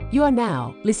You are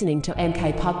now listening to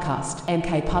MK Podcast,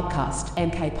 MK Podcast,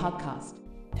 MK Podcast.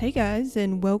 Hey guys,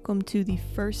 and welcome to the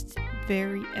first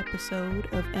very episode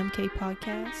of MK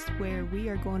Podcast, where we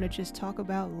are going to just talk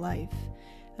about life.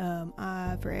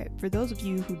 For those of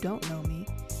you who don't know me,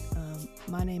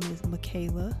 my name is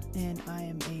Michaela, and I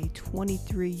am a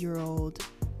 23-year-old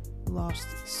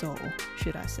lost soul,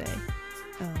 should I say.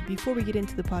 Before we get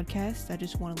into the podcast, I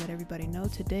just want to let everybody know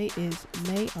today is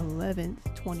May 11th,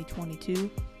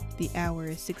 2022. The hour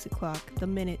is 6 o'clock. The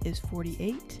minute is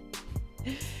 48.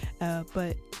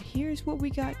 But here's what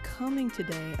we got coming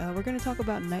today. We're going to talk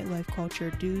about nightlife culture,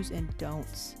 do's and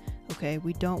don'ts. Okay,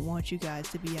 we don't want you guys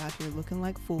to be out here looking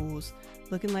like fools,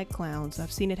 looking like clowns.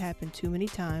 I've seen it happen too many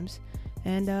times.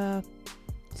 And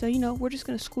so, we're just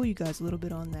going to school you guys a little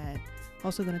bit on that.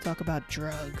 Also going to talk about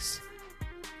drugs.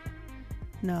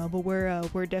 No, but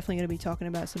we're definitely going to be talking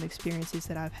about some experiences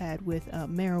that I've had with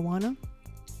marijuana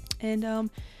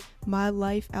and my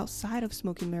life outside of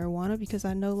smoking marijuana, because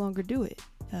I no longer do it.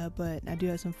 But I do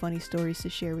have some funny stories to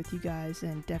share with you guys,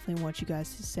 and definitely want you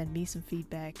guys to send me some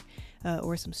feedback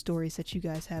or some stories that you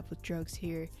guys have with drugs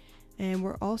here. And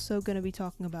we're also going to be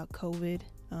talking about COVID,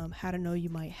 how to know you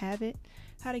might have it,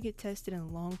 how to get tested,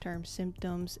 and long-term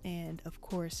symptoms, and of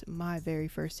course my very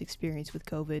first experience with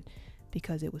COVID,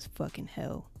 because it was fucking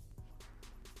hell.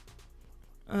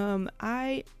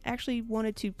 I actually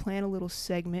wanted to plan a little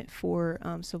segment for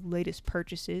some latest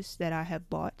purchases that I have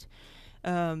bought,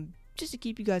 just to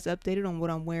keep you guys updated on what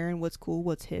I'm wearing, what's cool,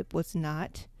 what's hip, what's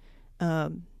not.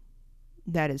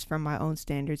 That is from my own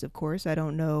standards, of course. I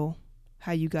don't know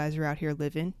how you guys are out here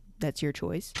living. That's your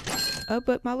choice.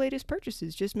 But my latest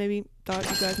purchases, just maybe thought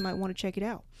you guys might want to check it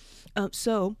out.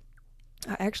 So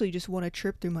I actually just won a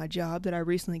trip through my job that I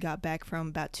recently got back from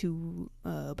about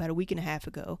a week and a half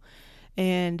ago.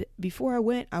 And before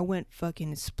I went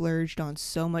fucking splurged on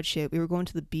so much shit. We were going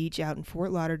to the beach out in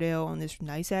Fort Lauderdale on this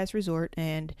nice ass resort,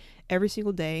 and every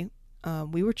single day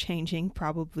we were changing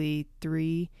probably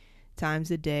 3 times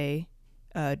a day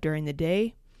during the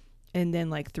day, and then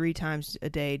like 3 times a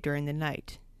day during the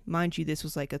night. Mind you, this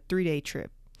was like a 3-day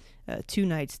trip, 2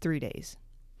 nights, 3 days.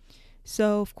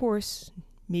 So of course,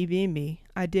 me being me,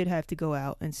 I did have to go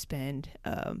out and spend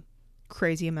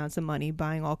crazy amounts of money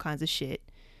buying all kinds of shit.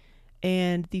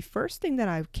 And the first thing that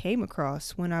I came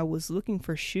across when I was looking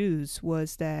for shoes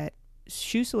was that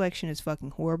shoe selection is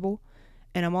fucking horrible.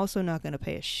 And I'm also not going to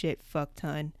pay a shit fuck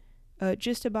ton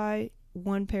just to buy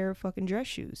 1 pair of fucking dress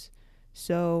shoes.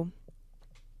 So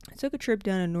I took a trip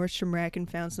down to Nordstrom Rack and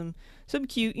found some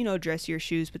cute, dressier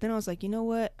shoes. But then I was like, you know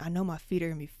what? I know my feet are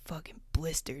going to be fucking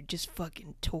blistered, just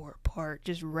fucking tore apart,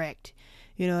 just wrecked.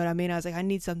 You know what I mean? I was like, I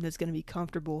need something that's going to be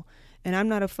comfortable. And I'm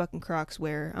not a fucking Crocs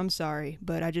wearer. I'm sorry,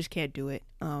 but I just can't do it.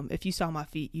 If you saw my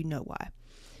feet, you know why.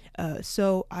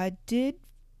 So I did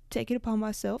take it upon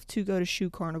myself to go to Shoe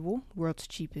Carnival, world's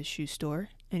cheapest shoe store.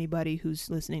 Anybody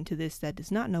who's listening to this that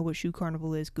does not know what Shoe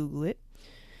Carnival is, Google it.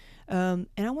 And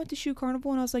I went to Shoe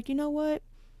Carnival and I was like, you know what?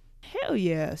 Hell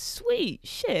yeah, sweet.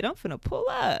 Shit, I'm finna pull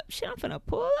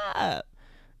up.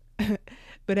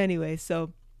 But anyway,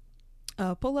 so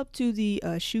pull up to the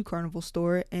Shoe Carnival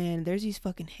store, and there's these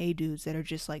fucking hey dudes that are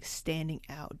just like standing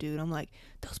out, dude. I'm like,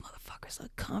 those motherfuckers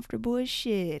look comfortable as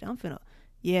shit.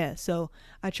 So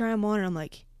I try them on, and I'm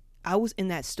like, I was in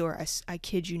that store, I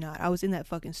kid you not, I was in that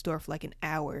fucking store for like an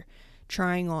hour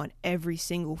trying on every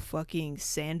single fucking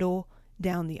sandal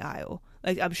down the aisle.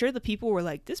 Like, I'm sure the people were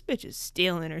like, this bitch is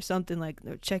stealing or something. Like,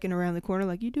 they're checking around the corner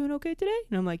like, you doing okay today?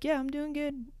 And I'm like, yeah, I'm doing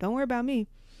good, don't worry about me.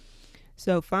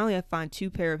 So finally I find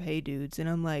 2 pair of hey dudes, and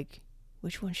I'm like,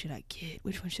 which one should I get?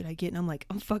 And I'm like,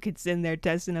 I'm fucking sitting there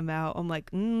testing them out. I'm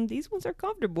like, these ones are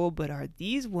comfortable, but are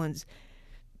these ones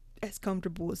as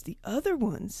comfortable as the other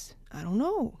ones? I don't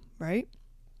know, right?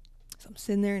 So I'm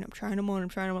sitting there and I'm trying them on.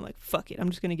 I'm like, fuck it, I'm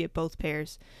just gonna get both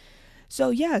pairs.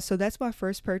 So that's my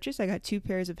first purchase. I got 2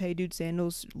 pairs of Hey Dude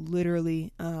sandals,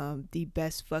 literally the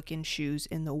best fucking shoes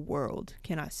in the world,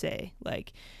 can I say?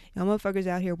 Like, motherfuckers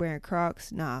out here wearing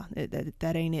Crocs, nah,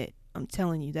 that ain't it. I'm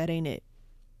telling you, that ain't it.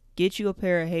 Get you a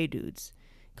pair of Hey Dudes.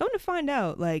 Come to find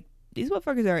out, like, these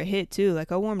motherfuckers are a hit too.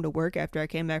 Like, I wore them to work after I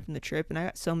came back from the trip, and I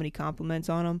got so many compliments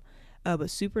on them. But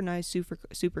super nice,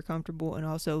 super comfortable, and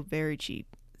also very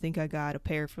cheap. I think I got a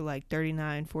pair for like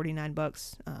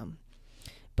 $49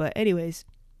 But anyways,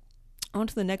 on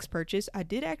to the next purchase. I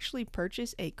did actually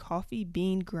purchase a coffee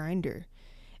bean grinder.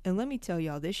 And let me tell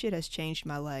y'all, this shit has changed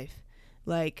my life.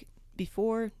 Like,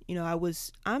 before,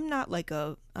 I'm not like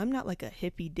a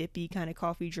hippy dippy kind of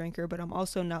coffee drinker, but I'm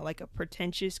also not like a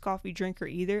pretentious coffee drinker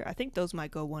either. I think those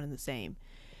might go one and the same.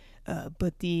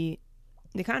 But the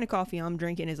the kind of coffee I'm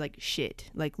drinking is like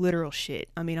shit, like literal shit.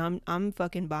 I mean, I'm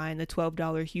fucking buying the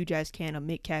 $12 huge ass can of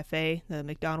McCafe, the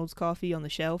McDonald's coffee on the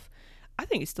shelf. I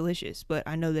think it's delicious, but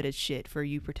I know that it's shit for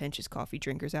you pretentious coffee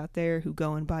drinkers out there who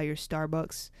go and buy your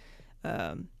Starbucks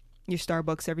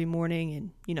every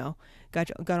morning, and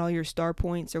got all your star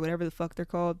points or whatever the fuck they're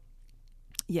called.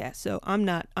 Yeah, so I'm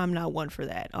not one for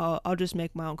that. I'll just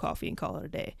make my own coffee and call it a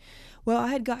day. Well, I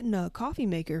had gotten a coffee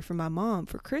maker for my mom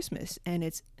for Christmas, and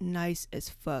it's nice as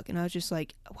fuck. And I was just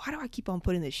like, why do I keep on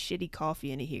putting this shitty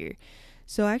coffee into here?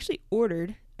 So I actually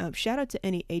ordered. Shout out to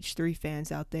any H3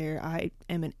 fans out there. I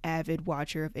am an avid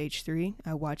watcher of H3.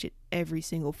 I watch it every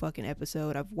single fucking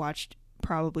episode. I've watched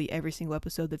probably every single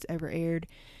episode that's ever aired.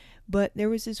 But there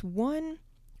was this one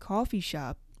coffee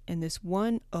shop and this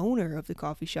one owner of the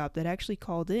coffee shop that actually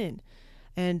called in.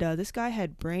 And this guy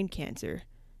had brain cancer.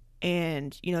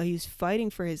 And, he was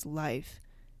fighting for his life.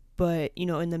 But,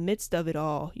 in the midst of it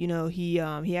all, he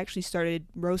actually started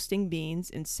roasting beans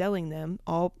and selling them.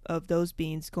 All of those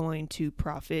beans going to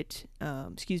profit.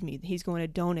 He's going to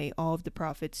donate all of the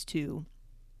profits to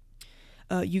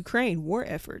Ukraine war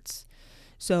efforts.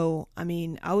 So, I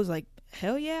mean, I was like,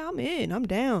 hell yeah, I'm in. I'm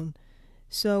down.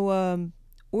 So,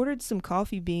 ordered some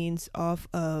coffee beans off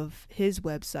of his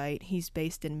website. He's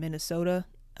based in Minnesota.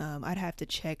 I'd have to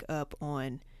check up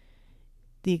on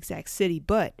the exact city,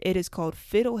 but it is called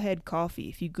Fiddlehead Coffee.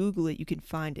 If you Google it, you can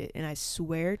find it. And I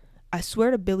swear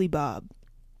to Billy Bob,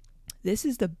 this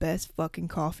is the best fucking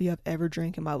coffee I've ever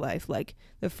drank in my life. Like,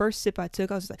 the first sip I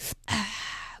took, I was like,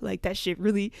 like that shit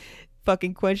really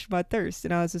fucking quenched my thirst.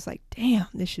 And I was just like, damn,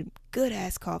 this shit good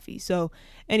ass coffee. So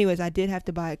anyways, I did have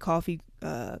to buy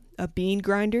a bean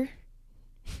grinder.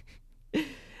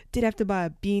 Did have to buy a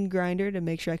bean grinder to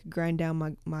make sure I could grind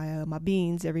down my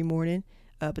beans every morning.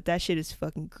 But that shit is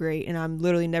fucking great. And I'm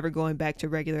literally never going back to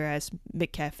regular ass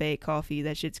McCafe coffee.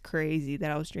 That shit's crazy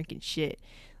that I was drinking shit.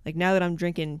 Like, now that I'm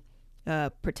drinking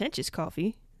pretentious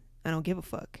coffee, I don't give a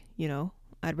fuck,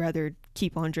 I'd rather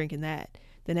keep on drinking that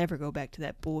than ever go back to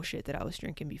that bullshit that I was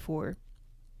drinking before.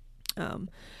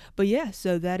 But yeah,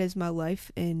 so that is my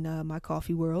life in my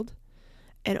coffee world.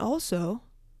 And also,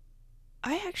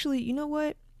 I actually, you know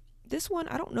what? This one,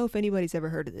 I don't know if anybody's ever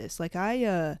heard of this. Like,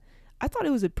 I thought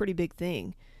it was a pretty big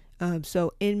thing.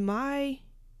 So in my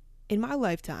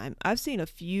lifetime, I've seen a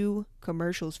few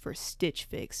commercials for Stitch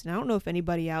Fix. And I don't know if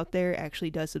anybody out there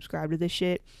actually does subscribe to this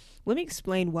shit. Let me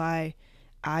explain why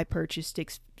I purchased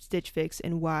Stitch Fix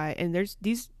and why. And there's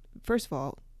these, first of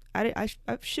all, I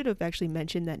should have actually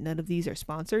mentioned that none of these are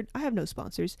sponsored. I have no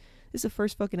sponsors. This is the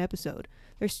first fucking episode.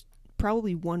 There's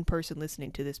probably one person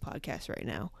listening to this podcast right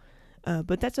now.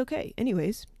 But that's okay.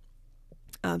 Anyways,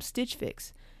 Stitch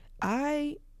Fix.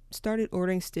 I started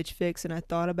ordering Stitch Fix and I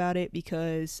thought about it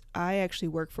because I actually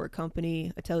work for a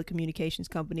company, a telecommunications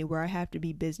company, where I have to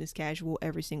be business casual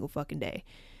every single fucking day.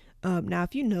 Now,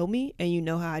 if you know me and you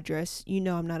know how I dress, you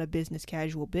know I'm not a business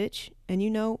casual bitch. And you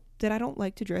know that I don't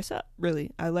like to dress up, really.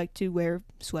 I like to wear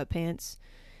sweatpants.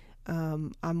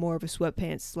 I'm more of a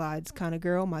sweatpants slides kind of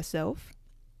girl myself.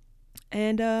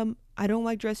 And I don't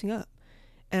like dressing up.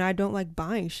 And I don't like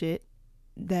buying shit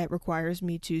that requires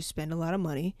me to spend a lot of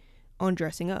money on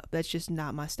dressing up. That's just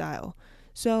not my style.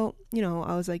 So,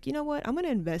 I was like, you know what? I'm going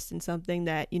to invest in something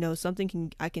that,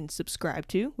 I can subscribe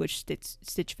to, which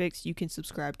Stitch Fix, you can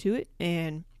subscribe to it,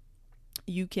 and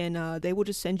you can, they will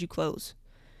just send you clothes.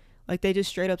 Like, they just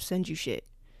straight up send you shit.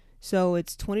 So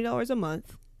it's $20 a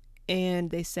month,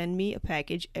 and they send me a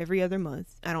package every other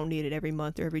month. I don't need it every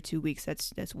month or every 2 weeks.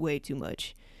 That's way too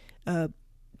much.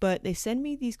 But they send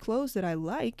me these clothes that I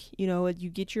like. You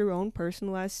get your own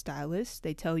personalized stylist.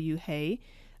 They tell you, hey,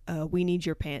 we need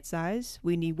your pant size.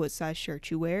 We need what size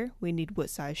shirt you wear. We need what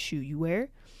size shoe you wear.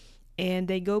 And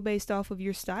they go based off of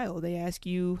your style. They ask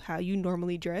you how you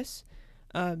normally dress.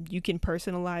 You can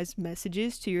personalize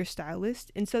messages to your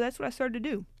stylist. And so that's what I started to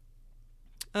do.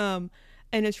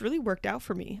 And it's really worked out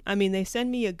for me. I mean, they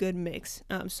send me a good mix.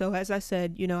 So as I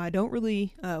said, I don't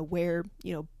really wear,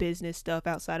 business stuff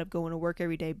outside of going to work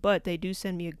every day, but they do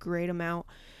send me a great amount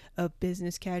of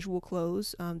business casual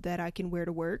clothes that I can wear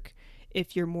to work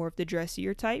if you're more of the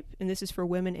dressier type. And this is for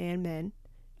women and men,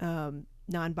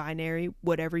 non-binary,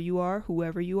 whatever you are,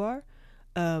 whoever you are,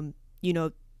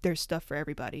 there's stuff for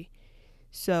everybody.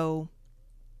 So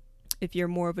if you're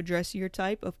more of a dressier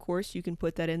type, of course, you can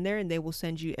put that in there and they will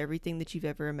send you everything that you've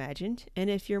ever imagined. And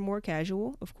if you're more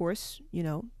casual, of course,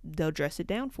 they'll dress it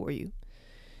down for you.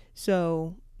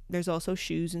 So there's also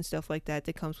shoes and stuff like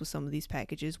that comes with some of these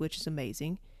packages, which is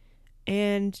amazing.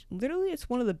 And literally, it's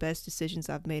one of the best decisions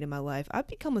I've made in my life. I've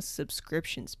become a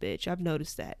subscriptions bitch. I've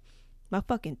noticed that. My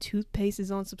fucking toothpaste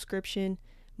is on subscription.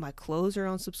 My clothes are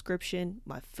on subscription.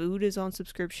 My food is on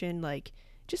subscription. Like,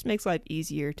 it just makes life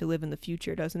easier to live in the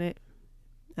future, doesn't it?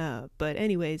 But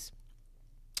anyways,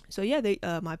 so yeah, they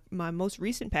my most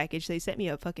recent package, they sent me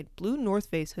a fucking blue North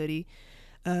Face hoodie,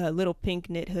 a little pink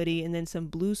knit hoodie, and then some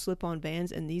blue slip-on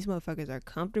Vans, and these motherfuckers are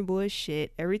comfortable as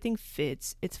shit. Everything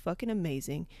fits. It's fucking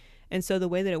amazing. And so the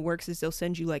way that it works is they'll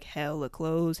send you like hella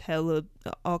clothes, hella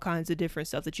all kinds of different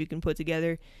stuff that you can put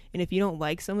together. And if you don't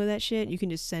like some of that shit, you can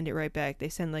just send it right back. They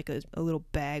send like a little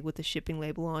bag with the shipping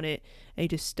label on it, and you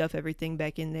just stuff everything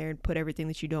back in there and put everything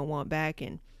that you don't want back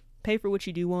and pay for what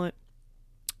you do want.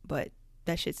 But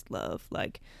that shit's love.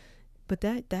 Like, but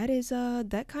that is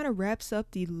that kind of wraps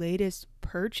up the latest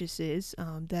purchases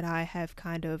that I have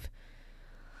kind of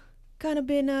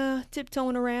been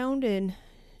tiptoeing around and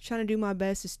trying to do my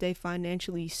best to stay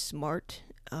financially smart.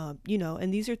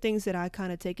 And these are things that I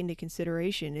kind of take into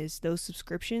consideration, is those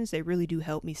subscriptions. They really do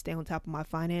help me stay on top of my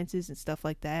finances and stuff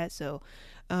like that. So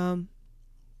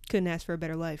couldn't ask for a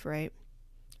better life, right?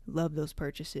 Love those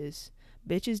purchases.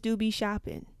 Bitches do be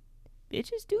shopping.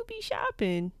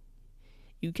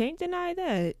 You can't deny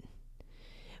that.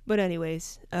 But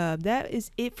anyways, that is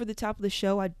it for the top of the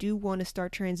show. I do want to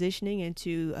start transitioning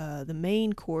into the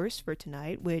main course for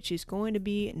tonight, which is going to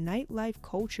be nightlife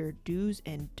culture do's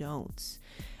and don'ts.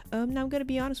 Now I'm going to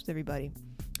be honest with everybody.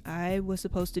 I was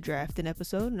supposed to draft an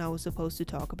episode, and I was supposed to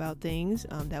talk about things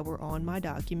that were on my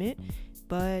document,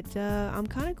 but I'm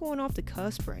kind of going off the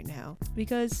cusp right now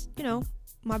because,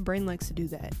 my brain likes to do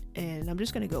that, and I'm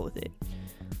just going to go with it.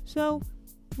 So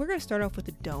we're going to start off with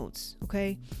the don'ts,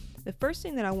 okay? The first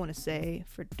thing that I want to say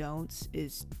for don'ts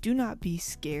is do not be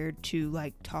scared to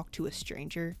like talk to a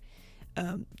stranger.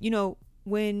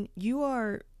 When you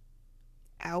are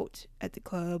out at the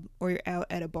club or you're out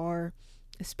at a bar,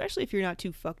 especially if you're not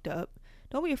too fucked up,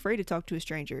 don't be afraid to talk to a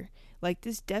stranger. Like,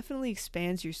 this definitely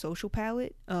expands your social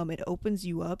palette. It opens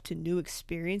you up to new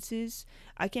experiences.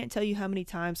 I can't tell you how many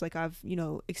times like I've,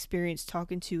 experienced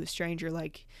talking to a stranger.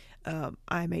 Like,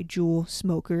 I'm a Juul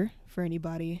smoker. For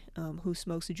anybody who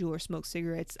smokes a Juul or smokes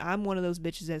cigarettes, I'm one of those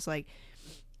bitches that's like,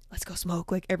 let's go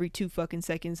smoke like every 2 fucking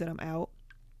seconds that I'm out.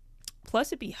 Plus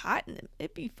it'd be hot and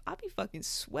I'd be fucking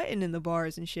sweating in the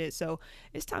bars and shit. So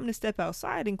it's time to step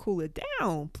outside and cool it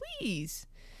down, please.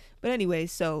 But anyway,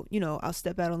 so I'll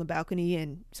step out on the balcony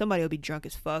and somebody will be drunk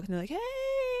as fuck and they're like, hey,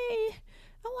 I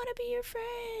want to be your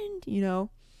friend,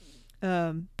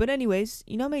 but anyways,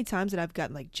 how many times that I've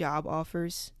gotten like job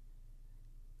offers?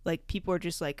 Like, people are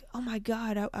just like, oh my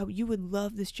God, you would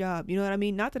love this job. You know what I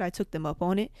mean? Not that I took them up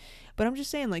on it, but I'm just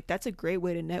saying, like, that's a great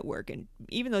way to network. And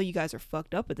even though you guys are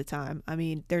fucked up at the time, I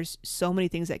mean, there's so many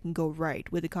things that can go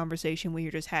right with a conversation when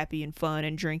you're just happy and fun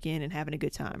and drinking and having a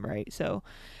good time, right? So,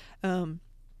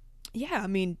 yeah, I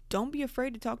mean, don't be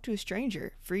afraid to talk to a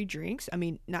stranger. Free drinks. I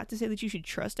mean, not to say that you should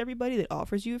trust everybody that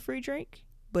offers you a free drink,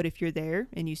 but if you're there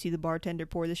and you see the bartender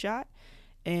pour the shot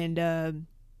and,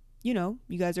 you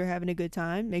guys are having a good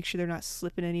time, make sure they're not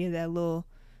slipping any of that little,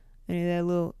 they're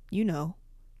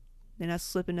not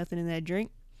slipping nothing in that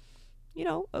drink.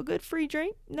 A good free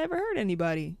drink never hurt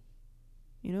anybody.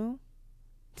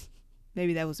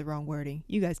 Maybe that was the wrong wording.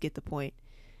 You guys get the point.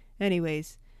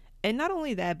 Anyways, and not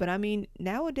only that, but I mean,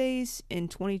 nowadays in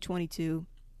 2022,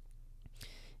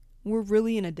 we're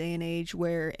really in a day and age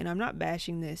where, and I'm not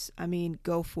bashing this, I mean,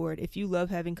 go for it. If you love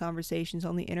having conversations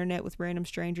on the internet with random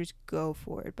strangers, go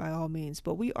for it by all means.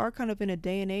 But we are kind of in a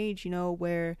day and age,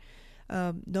 where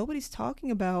nobody's talking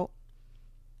about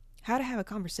how to have a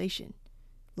conversation.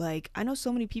 Like, I know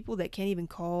so many people that can't even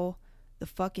call the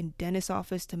fucking dentist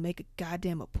office to make a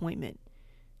goddamn appointment.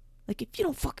 Like, if you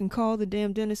don't fucking call the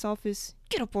damn dentist office,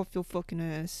 get up off your fucking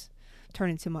ass. Turn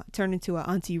into a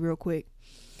auntie real quick.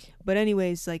 But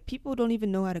anyways, like, people don't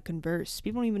even know how to converse.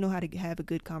 People don't even know how to have a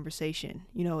good conversation.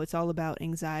 It's all about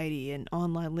anxiety and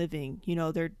online living.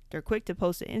 They're quick to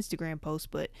post an Instagram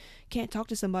post, but can't talk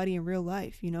to somebody in real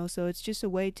life, So it's just a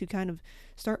way to kind of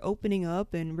start opening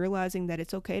up and realizing that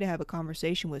it's okay to have a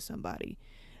conversation with somebody.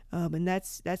 And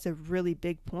that's a really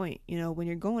big point. When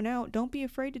you're going out, don't be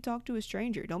afraid to talk to a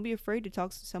stranger. Don't be afraid to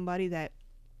talk to somebody that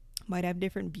might have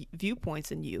different viewpoints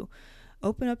than you.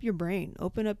 Open up your brain,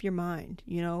 open up your mind,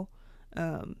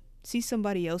 see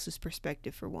somebody else's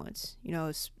perspective for once.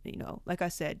 Like I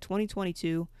said,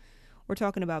 2022, we're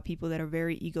talking about people that are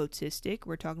very egotistic.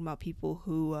 We're talking about people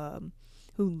who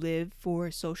live for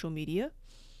social media.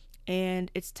 And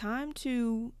it's time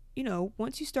to,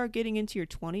 once you start getting into your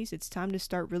 20s, it's time to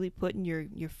start really putting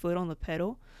your foot on the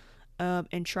pedal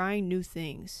and trying new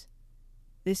things.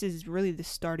 This is really the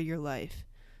start of your life.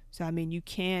 So, I mean, you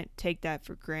can't take that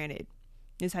for granted.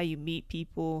 This is how you meet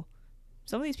people.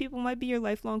 Some of these people might be your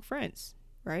lifelong friends,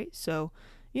 right? So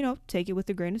take it with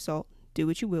a grain of salt. Do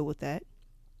what you will with that.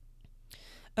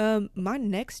 My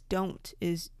next don't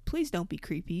is, please don't be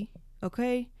creepy,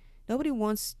 okay? Nobody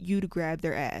wants you to grab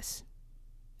their ass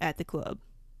at the club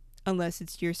unless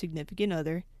it's your significant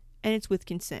other and it's with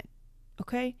consent,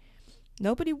 okay?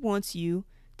 Nobody wants you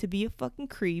to be a fucking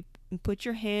creep and put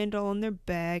your hand all on their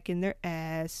back and their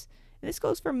ass. And this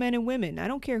goes for men and women. I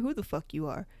don't care who the fuck you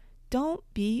are. Don't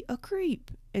be a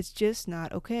creep. It's just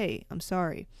not okay. I'm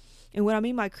sorry. And what I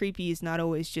mean by creepy is not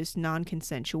always just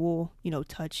non-consensual,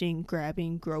 touching,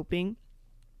 grabbing, groping.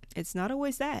 It's not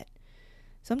always that.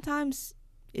 Sometimes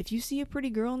if you see a pretty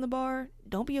girl in the bar,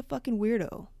 don't be a fucking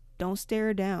weirdo. Don't stare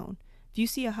her down. If you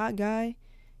see a hot guy,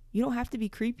 you don't have to be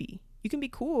creepy. You can be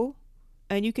cool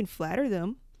and you can flatter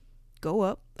them. Go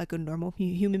up like a normal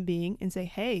human being and say,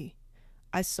 hey,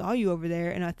 I saw you over there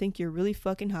and I think you're really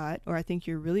fucking hot, or I think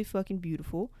you're really fucking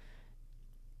beautiful.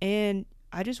 And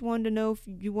I just wanted to know if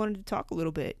you wanted to talk a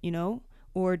little bit,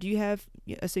 or do you have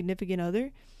a significant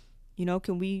other?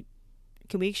 Can we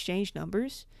exchange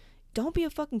numbers? Don't be a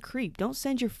fucking creep. Don't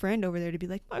send your friend over there to be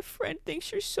like, my friend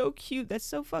thinks you're so cute. That's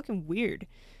so fucking weird.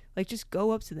 Like, just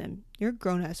go up to them. You're a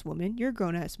grown-ass woman. You're a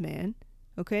grown-ass man.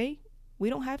 Okay? We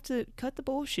don't have to cut the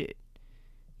bullshit.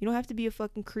 You don't have to be a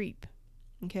fucking creep.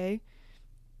 Okay?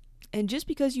 And just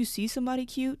because you see somebody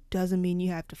cute doesn't mean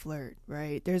you have to flirt,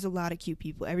 right? There's a lot of cute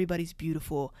people. Everybody's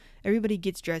beautiful. Everybody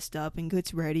gets dressed up and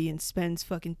gets ready and spends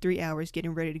fucking 3 hours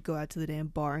getting ready to go out to the damn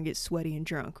bar and get sweaty and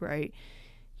drunk, right?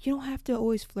 You don't have to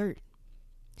always flirt.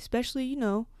 Especially,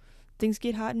 things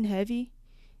get hot and heavy.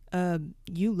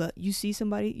 You see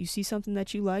something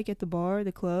that you like at the bar,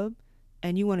 the club,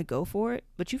 and you want to go for it,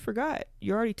 but you forgot.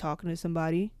 You're already talking to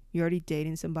somebody. You're already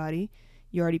dating somebody.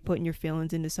 You're already putting your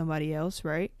feelings into somebody else,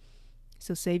 right?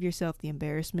 So save yourself the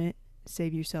embarrassment,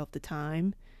 save yourself the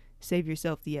time, save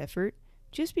yourself the effort.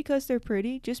 Just because they're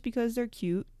pretty, just because they're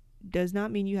cute, does not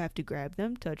mean you have to grab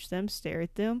them, touch them, stare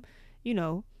at them.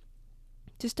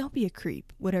 Just don't be a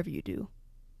creep, whatever you do.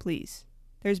 Please.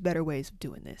 There's better ways of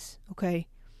doing this, okay?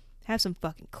 Have some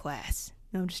fucking class.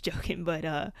 No, I'm just joking,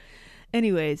 but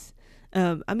anyways,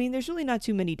 there's really not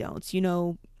too many don'ts,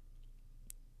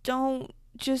 Don't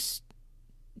just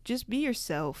be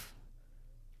yourself.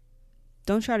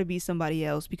 Don't try to be somebody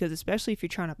else, because especially if you're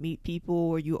trying to meet people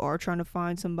or you are trying to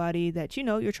find somebody that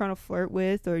you're trying to flirt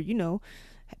with, or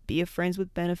be a friends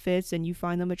with benefits and you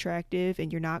find them attractive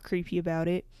and you're not creepy about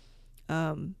it,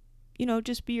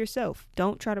 just be yourself.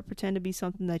 Don't try to pretend to be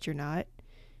something that you're not.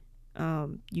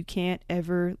 You can't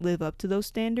ever live up to those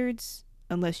standards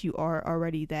unless you are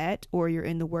already that, or you're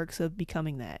in the works of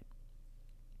becoming that.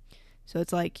 So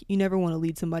it's like, you never want to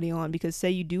lead somebody on, because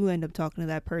say you do end up talking to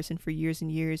that person for years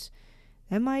and years,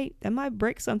 that might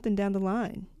break something down the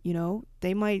line.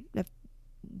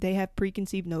 They have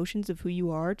preconceived notions of who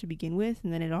you are to begin with,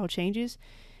 and then it all changes.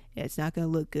 Yeah, it's not going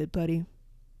to look good, buddy.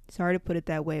 Sorry to put it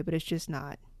that way, but it's just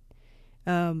not.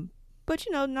 But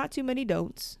not too many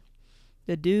don'ts.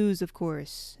 The do's, of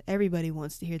course. Everybody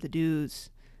wants to hear the do's.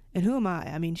 And who am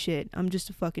I? Shit, I'm just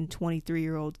a fucking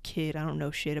 23-year-old kid. I don't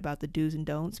know shit about the do's and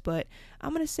don'ts, but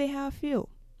I'm going to say how I feel.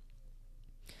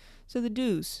 So the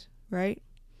do's, right?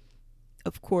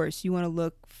 Of course, you want to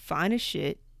look fine as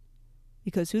shit,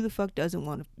 because who the fuck doesn't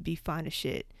want to be fine as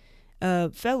shit?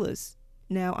 Fellas,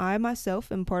 now I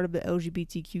myself am part of the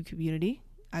LGBTQ community.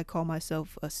 I call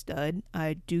myself a stud.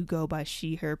 I do go by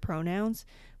she, her pronouns,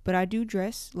 but I do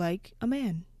dress like a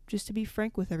man, just to be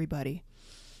frank with everybody.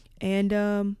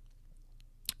 And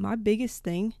my biggest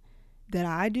thing that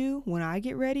I do when I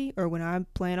get ready, or when I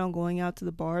plan on going out to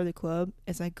the bar or the club,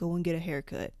 is I go and get a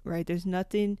haircut, right? There's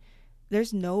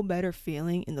no better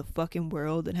feeling in the fucking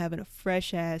world than having a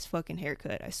fresh ass fucking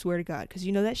haircut. I swear to God. Because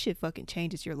that shit fucking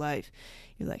changes your life.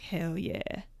 You're like, hell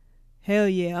yeah. Hell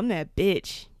yeah. I'm that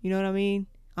bitch. You know what I mean?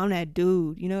 I'm that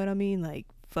dude. You know what I mean? Like,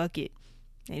 fuck it.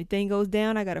 Anything goes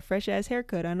down, I got a fresh ass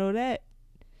haircut. I know that.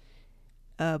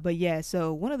 But yeah,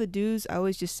 so one of the dudes, I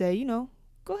always just say,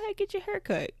 go ahead, get your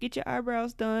haircut. Get your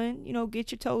eyebrows done.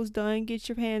 Get your toes done. Get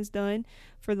your hands done.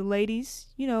 For the ladies,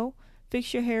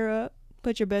 fix your hair up.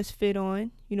 Put your best fit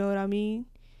on, you know what I mean?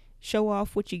 Show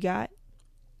off what you got.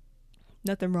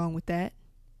 Nothing wrong with that.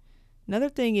 Another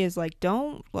thing is, like,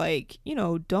 don't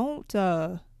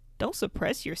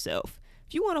suppress yourself.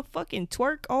 If you want to fucking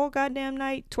twerk all goddamn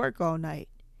night, twerk all night.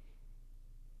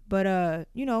 But,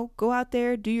 go out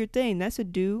there, do your thing. That's a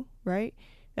do, right?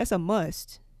 That's a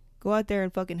must. Go out there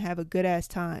and fucking have a good ass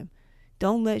time.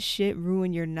 Don't let shit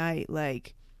ruin your night.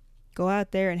 Like, go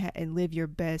out there and live your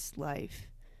best life.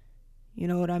 You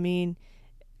know what I mean?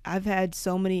 I've had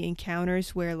so many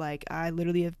encounters where, like, I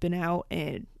literally have been out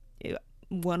and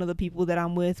one of the people that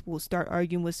I'm with will start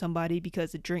arguing with somebody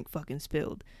because the drink fucking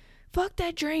spilled. Fuck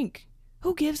that drink.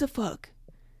 Who gives a fuck?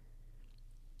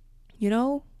 You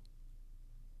know?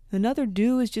 Another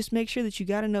do is just make sure that you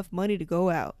got enough money to go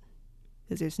out.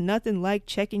 Because there's nothing like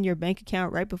checking your bank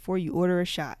account right before you order a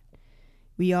shot.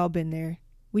 We all been there.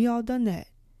 We all done that.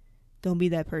 Don't be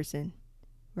that person,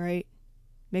 right?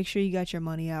 Make sure you got your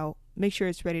money out. Make sure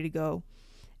it's ready to go.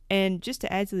 And just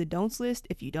to add to the don'ts list,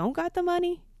 if you don't got the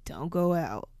money, don't go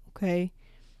out, okay?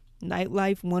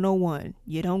 Nightlife 101.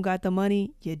 You don't got the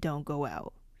money, you don't go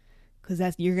out. Because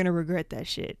you're going to regret that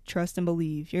shit. Trust and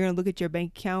believe. You're going to look at your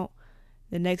bank account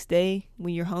the next day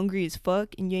when you're hungry as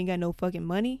fuck and you ain't got no fucking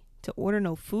money to order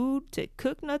no food, to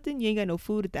cook nothing. You ain't got no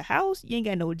food at the house. You ain't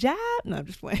got no job. No, I'm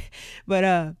just playing.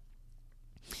 But,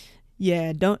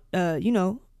 yeah, don't,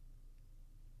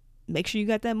 make sure you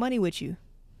got that money with you.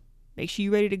 Make sure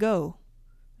you're ready to go.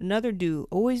 Another do,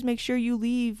 always make sure you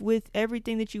leave with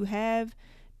everything that you have.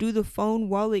 Do the phone,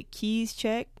 wallet, keys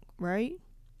check, right?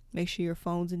 Make sure your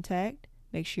phone's intact.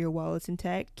 Make sure your wallet's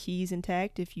intact. Keys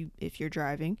intact if you're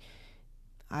driving.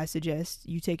 I suggest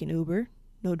you take an Uber.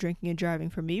 No drinking and driving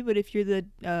for me. But if you're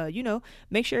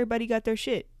make sure everybody got their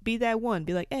shit. Be that one.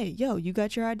 Be like, hey, yo, you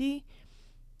got your ID?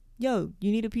 Yo,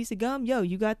 you need a piece of gum? Yo,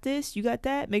 you got this? You got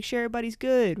that? Make sure everybody's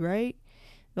good, right?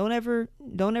 Don't ever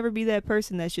be that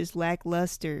person that's just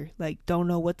lackluster. Like, don't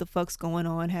know what the fuck's going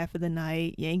on half of the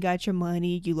night. You ain't got your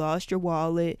money. You lost your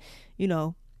wallet.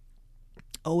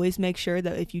 Always make sure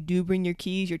that if you do bring your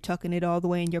keys, you're tucking it all the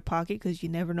way in your pocket because you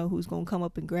never know who's going to come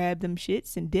up and grab them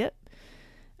shits and dip.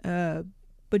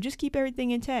 But just keep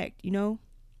everything intact,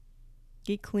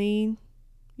 Get clean,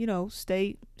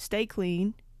 stay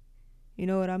clean. You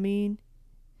know what I mean?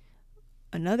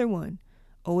 Another one,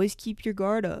 always keep your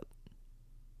guard up.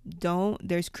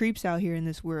 There's creeps out here in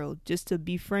this world. Just to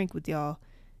be frank with y'all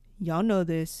know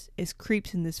this, it's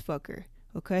creeps in this fucker,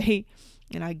 okay?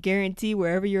 And I guarantee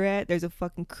wherever you're at, there's a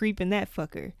fucking creep in that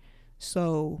fucker.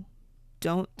 So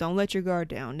don't let your guard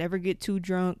down. Never get too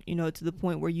drunk, to the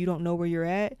point where you don't know where you're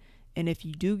at. And if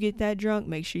you do get that drunk,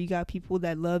 make sure you got people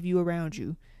that love you around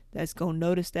you that's gonna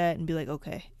notice that and be like,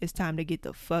 okay, it's time to get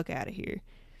the fuck out of here.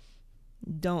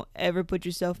 Don't ever put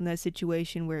yourself in that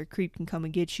situation where a creep can come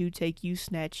and get you, take you,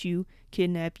 snatch you,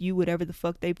 kidnap you, whatever the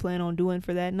fuck they plan on doing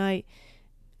for that night.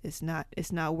 It's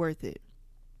not worth it.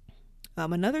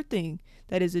 Another thing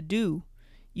that is a do,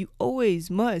 you always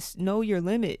must know your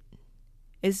limit.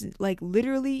 It's like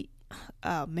literally,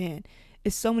 oh man,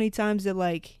 it's so many times that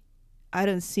like I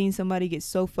done seen somebody get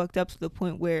so fucked up to the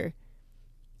point where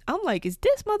I'm like, is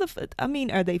this motherfucker? I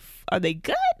mean, are they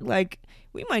good? Like,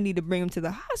 we might need to bring them to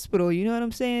the hospital. You know what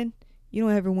I'm saying? You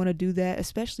don't ever want to do that,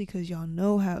 especially because y'all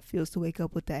know how it feels to wake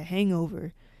up with that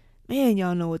hangover. Man,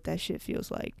 y'all know what that shit feels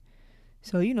like.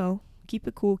 So, keep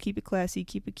it cool, keep it classy,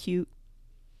 keep it cute.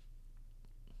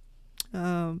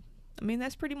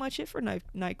 That's pretty much it for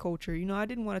night culture. I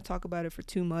didn't want to talk about it for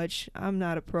too much. I'm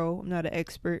not a pro. I'm not an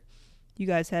expert. You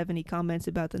guys have any comments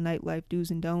about the nightlife do's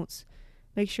and don'ts?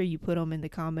 Make sure you put them in the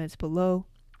comments below.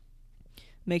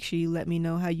 Make sure you let me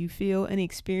know how you feel. Any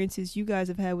experiences you guys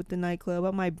have had with the nightclub.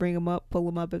 I might bring them up, pull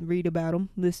them up, and read about them,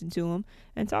 listen to them,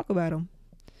 and talk about them.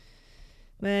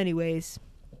 But anyways,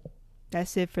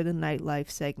 that's it for the nightlife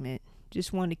segment.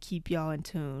 Just want to keep y'all in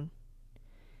tune.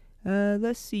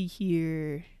 Let's see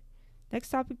here. Next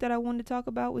topic that I wanted to talk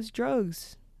about was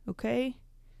drugs. Okay?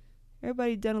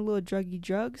 Everybody done a little druggy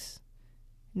drugs.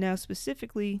 Now,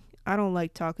 specifically, I don't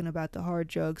like talking about the hard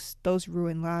drugs. Those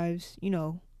ruin lives.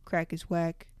 Crack is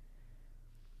whack.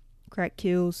 Crack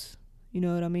kills. You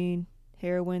know what I mean?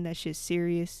 Heroin, that shit's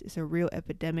serious. It's a real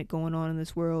epidemic going on in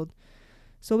this world.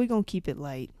 So we're going to keep it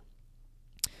light.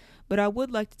 But I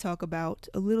would like to talk about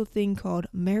a little thing called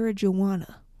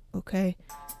marijuana. Okay?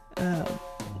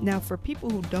 Now, for people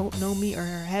who don't know me or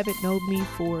haven't known me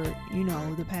for,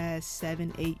 the past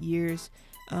 7-8 years,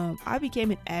 I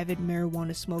became an avid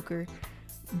marijuana smoker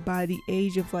by the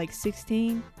age of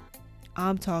 16.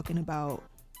 I'm talking about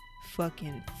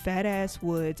fucking fat ass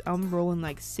woods. I'm rolling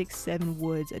 6-7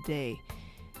 woods a day.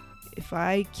 If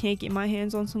I can't get my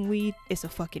hands on some weed, it's a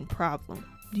fucking problem.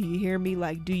 Do you hear me?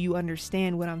 Do you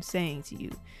understand what I'm saying to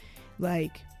you?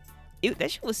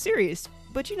 That shit was serious.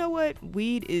 But you know what?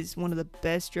 Weed is one of the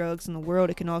best drugs in the world.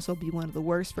 It can also be one of the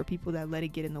worst for people that let it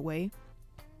get in the way.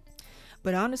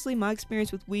 But honestly, my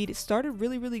experience with weed, it started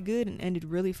really, really good and ended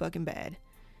really fucking bad.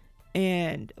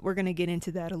 And we're going to get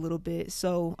into that a little bit.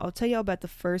 So I'll tell y'all about the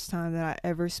first time that I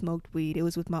ever smoked weed. It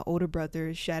was with my older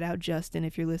brother. Shout out Justin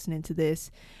if you're listening to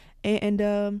this.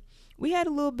 And we had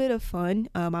a little bit of fun.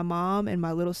 My mom and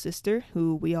my little sister,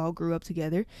 who we all grew up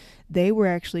together, they were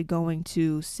actually going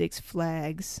to Six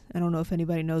Flags. I don't know if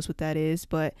anybody knows what that is,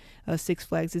 but Six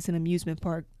Flags is an amusement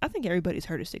park. I think everybody's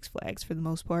heard of Six Flags for the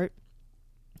most part.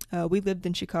 We lived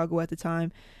in Chicago at the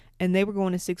time, and they were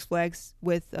going to Six Flags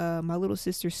with my little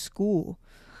sister's school.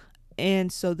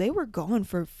 And so they were gone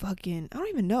for fucking, I don't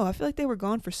even know. I feel like they were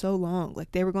gone for so long.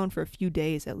 Like they were gone for a few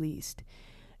days at least.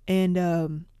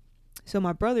 And so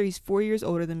my brother, he's 4 years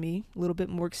older than me, a little bit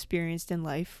more experienced in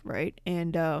life, right?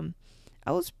 And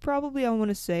I was probably, I want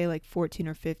to say like 14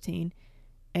 or 15.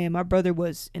 And my brother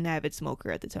was an avid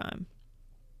smoker at the time.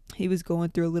 He was going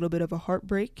through a little bit of a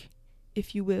heartbreak,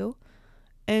 if you will.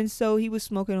 And so he was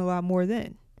smoking a lot more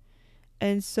then.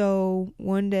 And so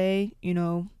one day, you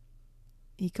know,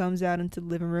 he comes out into the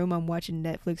living room. I'm watching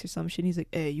Netflix or some shit. He's like,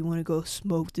 hey, you want to go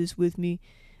smoke this with me?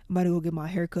 I'm about to go get my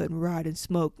hair cut and ride and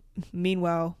smoke.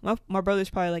 Meanwhile, my brother's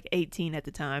probably like 18 at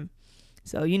the time.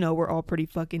 So, you know, we're all pretty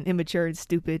fucking immature and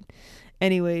stupid.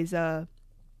 Anyways,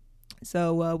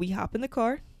 so we hop in the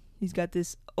car. He's got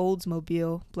this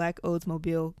Oldsmobile, black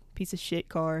Oldsmobile, piece of shit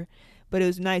car. But it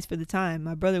was nice for the time.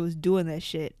 My brother was doing that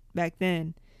shit back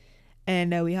then.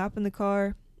 And we hop in the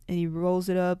car, and he rolls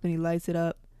it up, and he lights it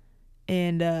up.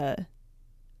 And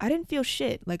I didn't feel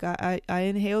shit. Like I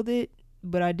inhaled it,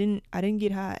 but I didn't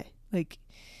get high. Like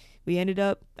we ended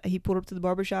up, he pulled up to the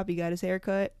barbershop, he got his hair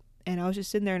cut, and I was just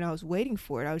sitting there and I was waiting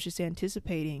for it. I was just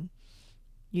anticipating,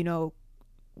 you know,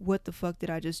 what the fuck did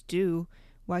I just do?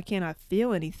 Why can't I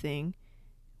feel anything?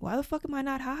 Why the fuck am I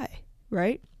not high?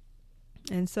 Right?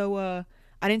 And so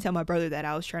I didn't tell my brother that.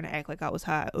 I was trying to act like I was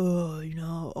high. Oh, you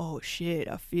know, oh shit,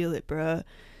 I feel it, bruh.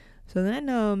 So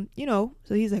then, you know,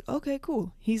 so he's like, okay,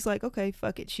 cool. He's like, okay,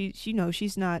 fuck it. She knows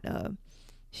she's not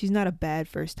a bad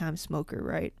first time smoker,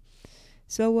 right?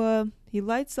 So he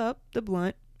lights up the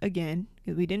blunt again,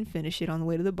 because we didn't finish it on the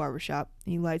way to the barbershop.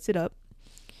 He lights it up,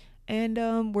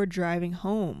 and we're driving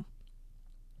home.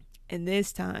 And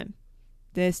this time,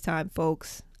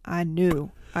 folks, I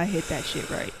knew I hit that shit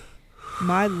right.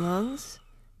 My lungs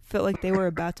felt like they were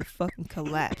about to fucking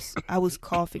collapse. I was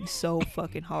coughing so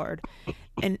fucking hard.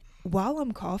 And while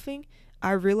I'm coughing,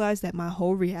 I realized that my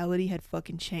whole reality had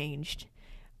fucking changed.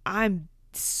 I'm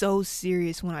so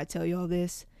serious when I tell y'all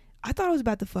this. I thought I was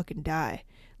about to fucking die.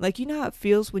 Like, you know how it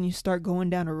feels when you start going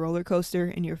down a roller coaster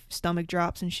and your stomach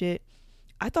drops and shit?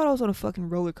 I thought I was on a fucking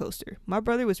roller coaster. My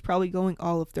brother was probably going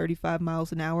all of 35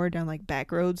 miles an hour down like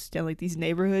back roads, down like these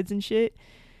neighborhoods and shit.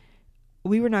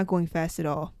 We were not going fast at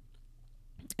all.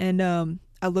 And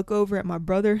I look over at my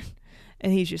brother,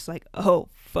 and he's just like, oh,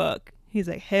 fuck. He's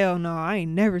like, hell no, I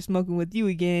ain't never smoking with you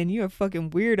again. You're a fucking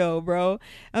weirdo, bro.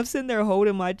 I'm sitting there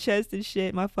holding my chest and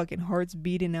shit. My fucking heart's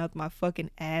beating out my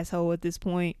fucking asshole at this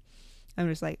point. I'm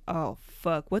just like, oh,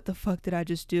 fuck. What the fuck did I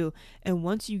just do? And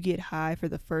once you get high for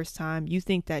the first time, you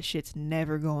think that shit's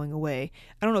never going away.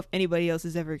 I don't know if anybody else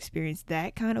has ever experienced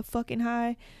that kind of fucking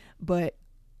high, but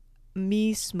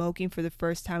me smoking for the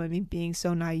first time and me being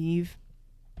so naive,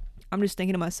 I'm just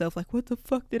thinking to myself, like, what the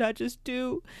fuck did I just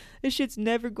do? This shit's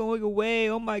never going away.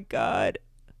 Oh my God.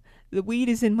 The weed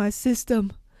is in my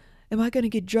system. Am I gonna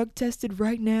get drug tested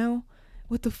right now?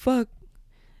 What the fuck?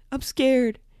 I'm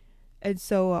scared. And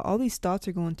so all these thoughts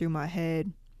are going through my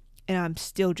head, and I'm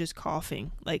still just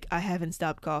coughing. Like, I haven't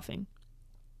stopped coughing.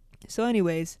 So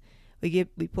anyways, we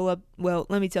pull up. Well,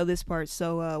 let me tell this part.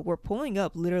 So we're pulling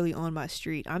up literally on my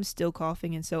street. I'm still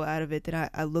coughing and so out of it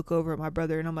that I look over at my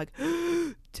brother, and I'm like,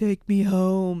 take me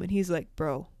home. And he's like,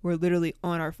 bro, we're literally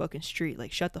on our fucking street.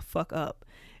 Like, shut the fuck up.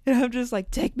 And I'm just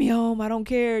like, take me home. I don't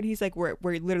care. And he's like, we're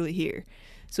literally here.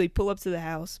 So we pull up to the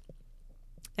house,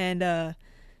 and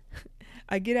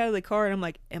I get out of the car, and I'm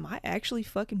like, am I actually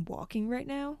fucking walking right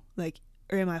now? Like,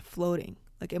 or am I floating?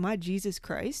 Like, am I Jesus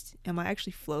Christ? Am I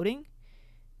actually floating?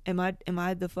 Am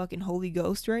I the fucking Holy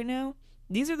Ghost right now?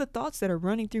 These are the thoughts that are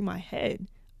running through my head.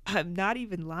 I'm not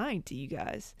even lying to you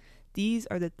guys. These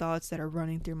are the thoughts that are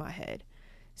running through my head.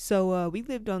 So we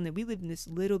lived in this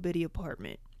little bitty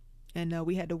apartment, and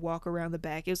we had to walk around the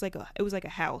back. It was like a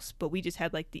house, but we just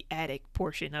had like the attic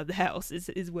portion of the house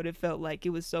is what it felt like. It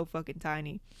was so fucking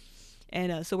tiny.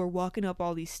 And so we're walking up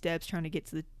all these steps trying to get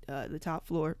to the top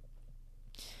floor.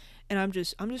 And I'm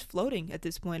just floating at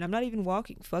this point. I'm not even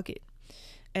walking. Fuck it.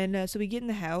 And so we get in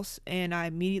the house, and I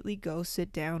immediately go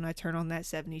sit down. I turn on That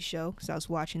 70s Show, because I was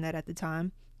watching that at the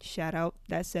time. Shout out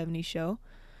That 70s Show.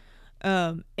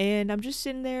 And I'm just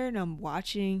sitting there, and I'm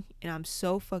watching, and I'm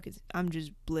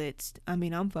just blitzed. I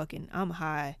mean, I'm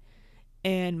high,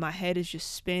 and my head is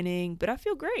just spinning, but I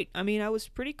feel great. I mean, I was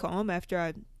pretty calm after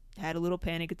I had a little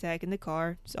panic attack in the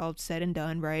car. It's all said and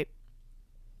done, right?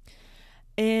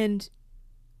 And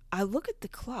I look at the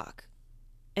clock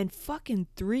and fucking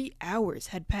 3 hours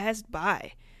had passed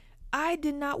by. I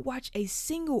did not watch a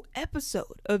single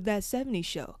episode of that 70s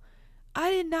show.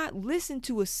 I did not listen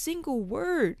to a single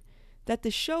word that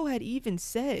the show had even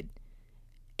said.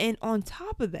 And on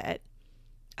top of that,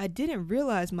 I didn't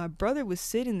realize my brother was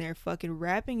sitting there fucking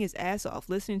rapping his ass off,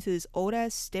 listening to this old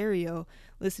ass stereo,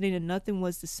 listening to Nothing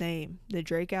Was the Same, the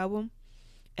Drake album.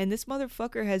 And this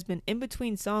motherfucker has been in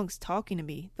between songs talking to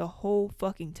me the whole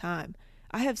fucking time.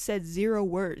 I have said 0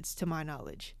 words to my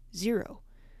knowledge. 0.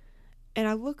 And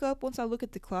I look up, once I look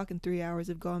at the clock and 3 hours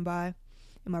have gone by,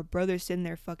 and my brother's sitting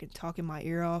there fucking talking my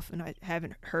ear off, and I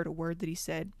haven't heard a word that he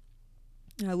said.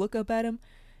 And I look up at him,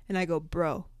 and I go,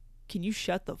 bro, can you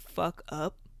shut the fuck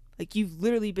up? Like, you've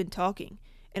literally been talking,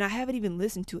 and I haven't even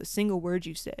listened to a single word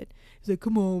you said. He's like,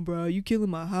 come on, bro, you killing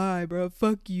my high, bro,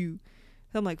 fuck you.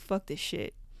 So I'm like, fuck this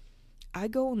shit. I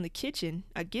go in the kitchen,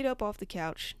 I get up off the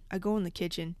couch, I go in the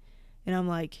kitchen, and I'm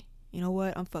like, you know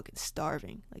what, I'm fucking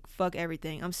starving. Like, fuck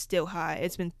everything, I'm still high.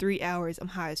 It's been 3 hours, I'm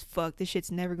high as fuck. This shit's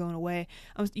never going away.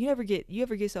 You ever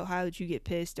get so high that you get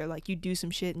pissed, or like you do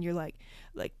some shit and you're like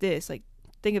this, like,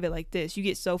 think of it like this. You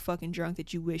get so fucking drunk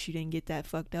that you wish you didn't get that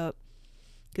fucked up,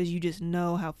 because you just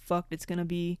know how fucked it's gonna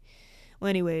be. Well,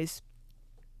 anyways,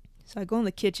 so I go in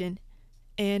the kitchen,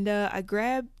 and I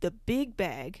grab the big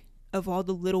bag of all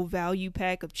the little value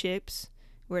pack of chips,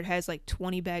 where it has like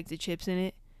 20 bags of chips in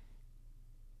it.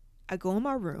 I go in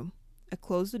my room, I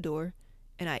close the door,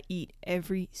 and I eat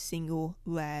every single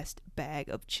last bag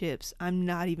of chips. I'm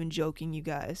not even joking, you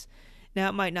guys. Now,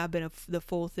 it might not have been the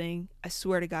full thing. I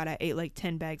swear to God, I ate like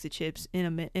 10 bags of chips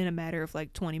in a matter of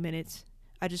like 20 minutes.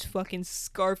 I just fucking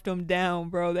scarfed them down,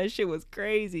 bro. That shit was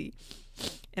crazy.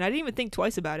 And I didn't even think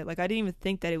twice about it. Like, I didn't even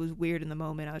think that it was weird in the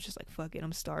moment. I was just like, fuck it,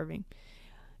 I'm starving.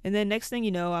 And then next thing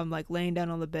you know, I'm like laying down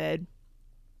on the bed,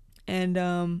 and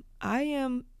I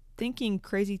am thinking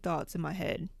crazy thoughts in my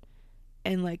head,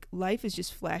 and like life is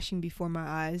just flashing before my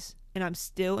eyes, and I'm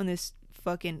still in this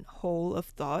fucking hole of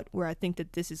thought where I think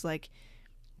that this is like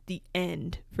the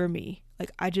end for me.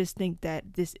 Like, I just think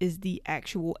that this is the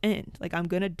actual end. Like, I'm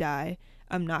gonna die,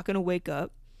 I'm not gonna wake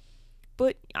up,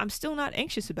 but I'm still not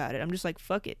anxious about it. I'm just like,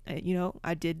 fuck it,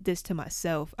 I did this to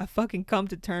myself. I fucking come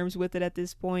to terms with it at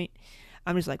this point.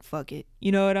 I'm just like, fuck it,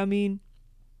 you know what I mean?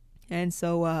 And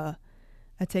so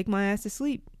I take my ass to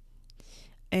sleep,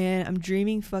 and I'm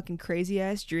dreaming fucking crazy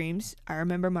ass dreams. I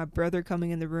remember my brother coming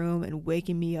in the room and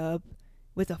waking me up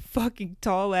with a fucking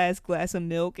tall ass glass of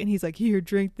milk, and he's like, here,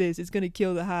 drink this, it's gonna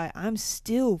kill the high. I'm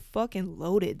still fucking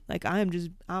loaded. Like, I'm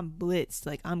blitzed.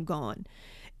 Like, I'm gone.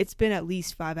 It's been at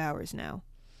least 5 hours now,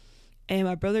 and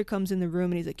my brother comes in the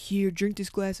room and he's like, here, drink this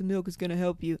glass of milk, it's gonna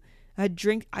help you. I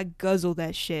guzzle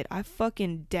that shit. I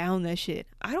fucking down that shit.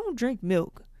 I don't drink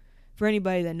milk. For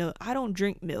anybody that knows, I don't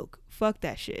drink milk. Fuck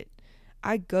that shit.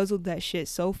 I guzzled that shit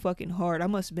so fucking hard. I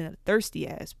must have been a thirsty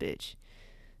ass bitch.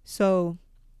 So,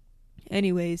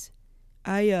 anyways,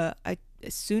 I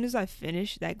as soon as I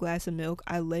finish that glass of milk,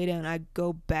 I lay down. I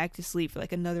go back to sleep for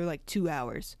like another like 2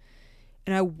 hours.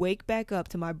 And I wake back up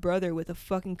to my brother with a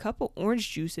fucking cup of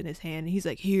orange juice in his hand. And he's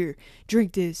like, here,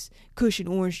 drink this cushion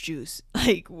orange juice.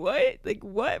 Like, what? Like,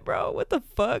 what, bro? What the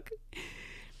fuck?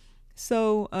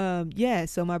 So,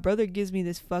 so my brother gives me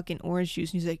this fucking orange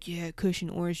juice. And he's like, yeah,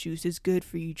 cushion orange juice. It's good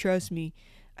for you. Trust me.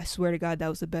 I swear to God, that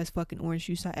was the best fucking orange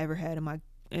juice I ever had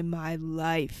in my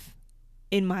life.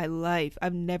 In my life.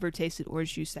 I've never tasted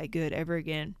orange juice that good ever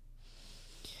again.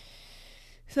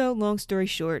 So, long story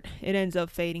short, it ends up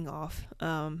fading off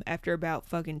after about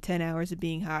fucking 10 hours of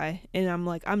being high. And I'm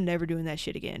like, I'm never doing that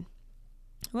shit again.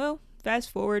 Well, fast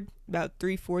forward, about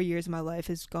 3-4 years of my life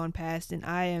has gone past, and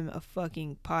I am a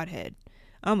fucking pothead.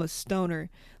 I'm a stoner.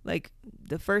 Like,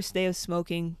 the first day of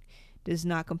smoking does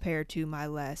not compare to my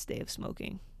last day of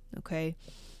smoking. Okay?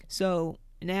 So,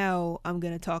 now I'm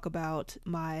going to talk about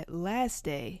my last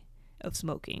day of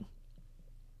smoking.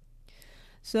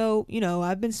 So,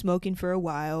 I've been smoking for a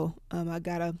while. I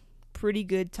got a pretty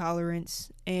good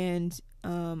tolerance, and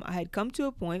I had come to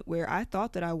a point where I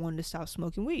thought that I wanted to stop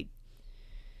smoking weed.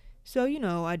 So,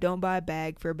 I don't buy a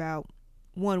bag for about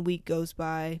 1 week goes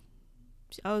by.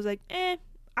 I was like,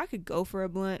 I could go for a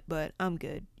blunt, but I'm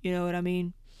good. You know what I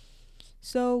mean?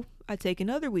 So, I take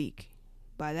another week.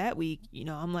 By that week,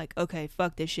 I'm like, okay,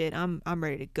 fuck this shit. I'm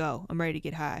ready to go. I'm ready to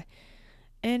get high.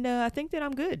 And I think that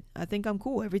I'm good. I think I'm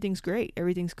cool. Everything's great.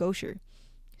 Everything's kosher.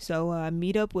 So I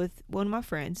meet up with one of my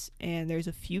friends, and there's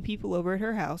a few people over at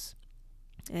her house.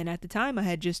 And at the time, I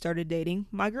had just started dating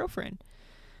my girlfriend.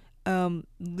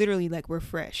 Literally, like, we're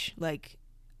fresh. Like,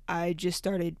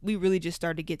 we really just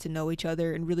started to get to know each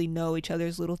other and really know each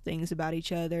other's little things about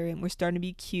each other, and we're starting to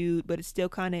be cute, but it's still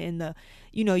kind of in the,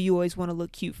 you always want to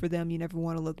look cute for them, you never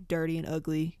want to look dirty and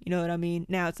ugly, you know what I mean?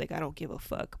 Now it's like I don't give a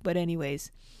fuck. But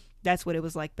anyways, that's what it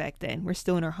was like back then. We're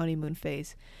still in our honeymoon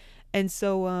phase. And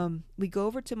so we go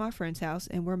over to my friend's house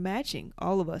and we're matching,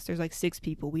 all of us. There's like 6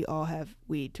 people. We all have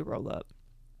weed to roll up.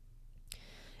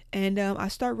 And I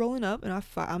start rolling up, and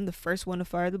I'm the first one to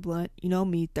fire the blunt. You know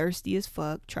me, thirsty as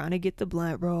fuck, trying to get the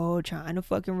blunt rolled, trying to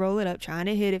fucking roll it up, trying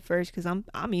to hit it first, because I'm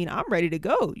ready to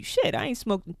go. Shit, I ain't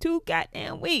smoked in 2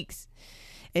 goddamn weeks.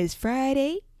 It's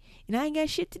Friday, and I ain't got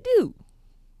shit to do,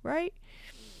 right?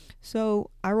 So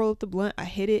I roll up the blunt, I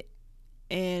hit it,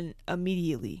 and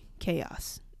immediately,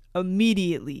 chaos.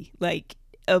 Immediately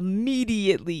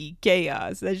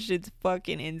chaos. That shit's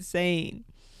fucking insane.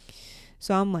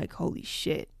 So I'm like, holy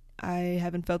shit, I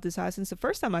haven't felt this high since the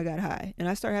first time I got high. And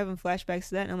I start having flashbacks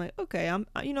to that, and I'm like, okay,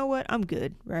 you know what, I'm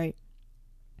good, right?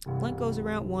 Blunt goes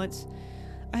around once,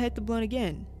 I hit the blunt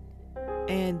again,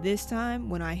 and this time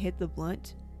when I hit the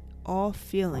blunt, all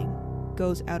feeling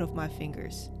goes out of my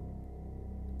fingers,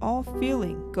 all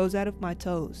feeling goes out of my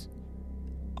toes,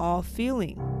 all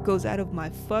feeling goes out of my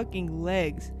fucking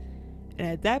legs. And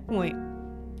at that point,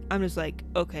 I'm just like,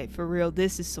 okay, for real,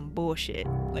 this is some bullshit.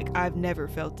 Like, I've never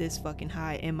felt this fucking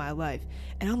high in my life.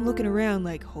 And I'm looking around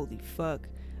like, holy fuck,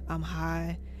 I'm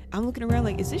high. I'm looking around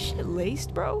like, is this shit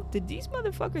laced, bro? Did these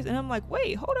motherfuckers? And I'm like,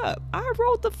 wait, hold up, I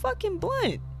rolled the fucking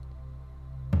blunt.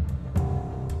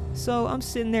 So I'm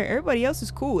sitting there, everybody else is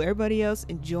cool, everybody else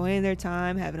enjoying their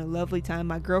time, having a lovely time.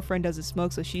 My girlfriend doesn't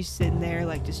smoke, so she's sitting there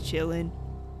like just chilling.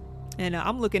 And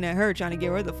I'm looking at her, trying to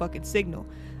give her the fucking signal.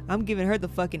 I'm giving her the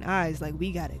fucking eyes, like,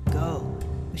 we gotta go.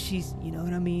 But she's, you know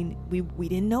what I mean? We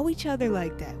didn't know each other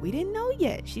like that. We didn't know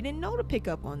yet. She didn't know to pick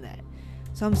up on that.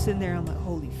 So I'm sitting there, I'm like,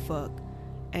 holy fuck.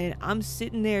 And I'm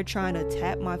sitting there trying to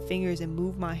tap my fingers and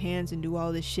move my hands and do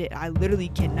all this shit. I literally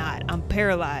cannot. I'm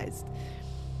paralyzed.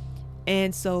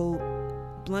 And so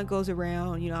blunt goes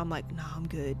around, I'm like, nah, I'm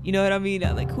good. You know what I mean?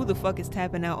 I'm like, who the fuck is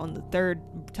tapping out on the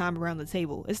 3rd time around the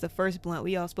table? It's the first blunt.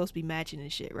 We all supposed to be matching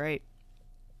and shit, right?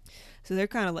 So they're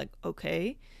kind of like,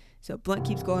 okay. So blunt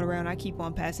keeps going around. I keep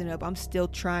on passing it up. I'm still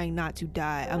trying not to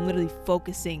die. I'm literally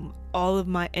focusing all of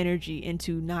my energy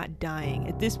into not dying.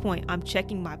 At this point, I'm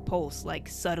checking my pulse, like,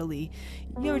 subtly.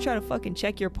 You ever try to fucking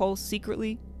check your pulse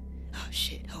secretly? Oh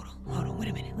shit, hold on, wait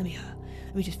a minute.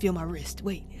 Let me just feel my wrist.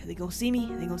 Wait, are they gonna see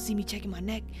me? Are they gonna see me checking my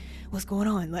neck? What's going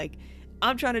on? Like,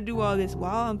 I'm trying to do all this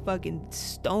while I'm fucking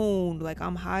stoned. Like,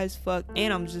 I'm high as fuck,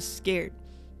 and I'm just scared.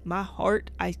 My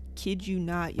heart, I kid you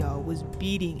not, y'all, was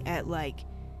beating at like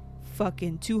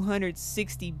fucking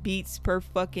 260 beats per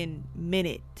fucking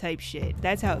minute type shit.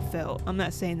 That's how it felt. I'm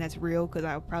not saying that's real, because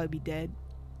I would probably be dead,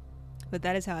 but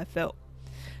that is how I felt.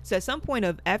 So at some point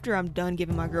after I'm done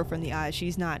giving my girlfriend the eyes,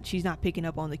 she's not picking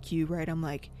up on the cue, right? I'm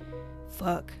like,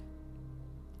 fuck,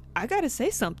 I gotta say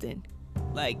something.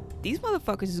 Like, these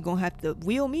motherfuckers is gonna have to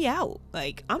wheel me out.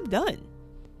 Like, I'm done.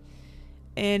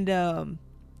 And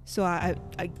so I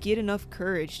get enough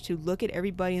courage to look at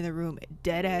everybody in the room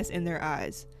dead ass in their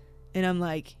eyes, and I'm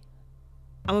like,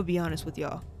 I'm gonna be honest with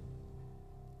y'all,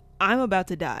 I'm about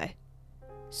to die,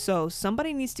 so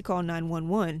somebody needs to call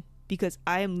 911, because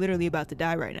I am literally about to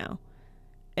die right now.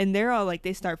 And they're all like,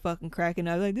 they start fucking cracking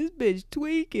up, like, this bitch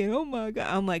tweaking, oh my god.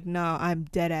 I'm like, nah, I'm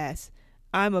dead ass,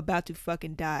 I'm about to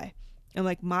fucking die. And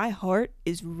like, my heart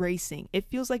is racing, it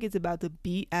feels like it's about to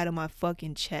beat out of my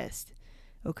fucking chest,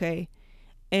 okay?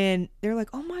 And they're like,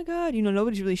 oh my god,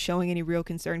 nobody's really showing any real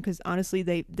concern, because honestly,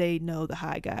 they know the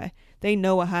high guy. They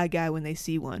know a high guy when they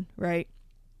see one, right?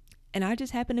 And I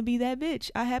just happen to be that bitch.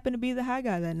 I happen to be the high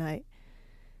guy that night.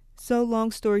 So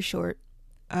long story short,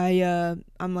 I'm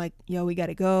like, yo, we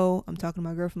gotta go. I'm talking to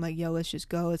my girlfriend, like, yo, let's just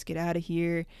go. Let's get out of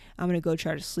here. I'm gonna go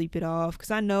try to sleep it off,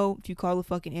 because I know if you call the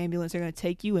fucking ambulance, they're gonna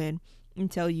take you in and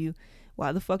tell you,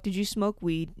 why the fuck did you smoke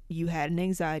weed? You had an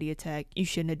anxiety attack. You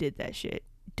shouldn't have did that shit,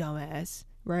 dumbass.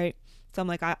 Right? So I'm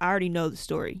like, I already know the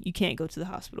story. You can't go to the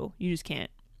hospital. You just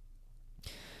can't.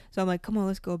 So I'm like, come on,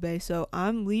 let's go, babe. So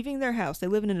I'm leaving their house. They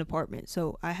live in an apartment.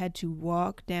 So I had to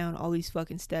walk down all these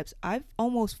fucking steps. I've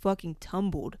almost fucking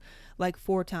tumbled like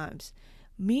 4 times.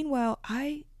 Meanwhile,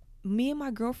 me and my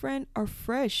girlfriend are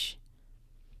fresh.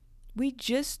 We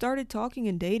just started talking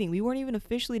and dating. We weren't even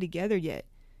officially together yet.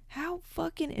 How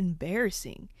fucking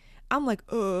embarrassing. I'm like,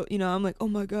 I'm like, oh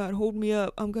my god, hold me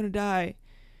up. I'm gonna die.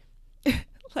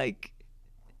 Like,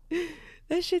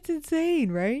 that shit's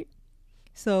insane, right?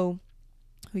 So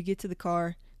we get to the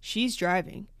car, she's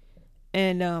driving,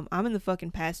 and I'm in the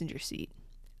fucking passenger seat.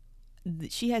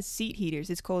 She has seat heaters.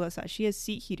 It's cold outside. She has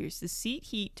seat heaters. The seat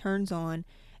heat turns on,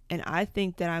 and I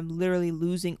think that I'm literally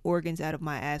losing organs out of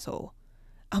my asshole.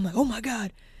 I'm like, oh my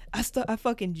God. I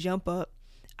fucking jump up.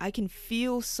 I can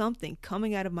feel something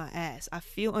coming out of my ass. I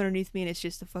feel underneath me and it's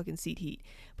just the fucking seat heat.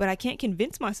 But I can't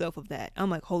convince myself of that. I'm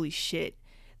like, holy shit.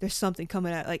 There's something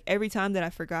coming out. Like every time that I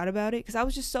forgot about it, because I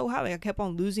was just so high. Like I kept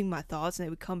on losing my thoughts and they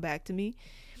would come back to me.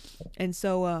 And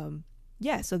so,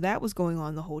 yeah, so that was going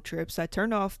on the whole trip. So I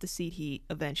turned off the seat heat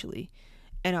eventually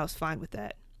and I was fine with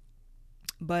that.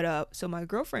 But, so my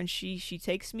girlfriend, she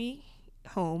takes me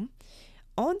home.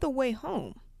 On the way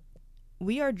home,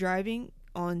 we are driving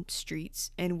on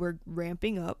streets and we're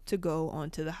ramping up to go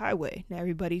onto the highway. Now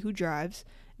everybody who drives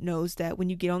knows that when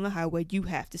you get on the highway you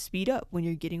have to speed up when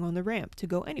you're getting on the ramp to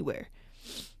go anywhere.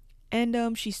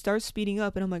 And she starts speeding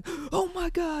up and I'm like, oh my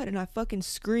God, and I fucking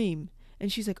scream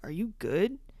and she's like, are you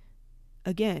good?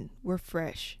 Again, we're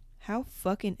fresh. How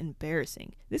fucking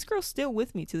embarrassing. This girl's still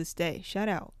with me to this day. Shout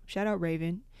out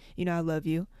Raven, you know I love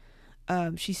you.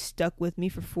 She's stuck with me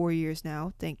for 4 years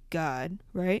now, thank God,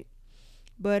 right?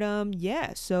 But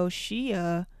yeah, so she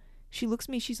looks at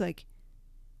me, she's like,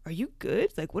 are you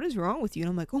good? Like, what is wrong with you? And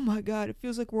I'm like, oh my God, it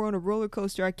feels like we're on a roller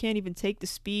coaster. I can't even take the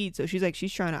speed. So she's like,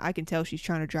 I can tell she's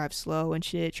trying to drive slow and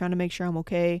shit, trying to make sure I'm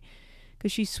okay,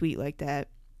 because she's sweet like that.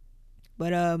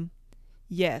 But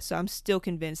yeah, so I'm still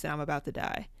convinced that I'm about to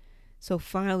die. So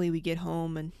finally we get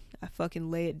home and I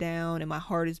fucking lay it down and my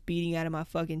heart is beating out of my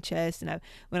fucking chest. And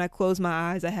when I close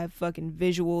my eyes, I have fucking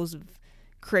visuals of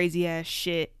crazy ass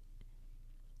shit.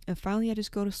 And finally I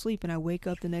just go to sleep and I wake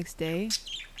up the next day.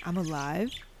 I'm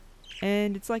alive.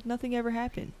 And it's like nothing ever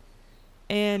happened.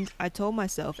 And I told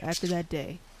myself after that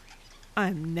day,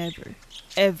 I'm never,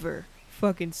 ever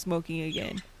fucking smoking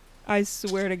again. I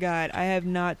swear to God, I have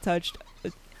not touched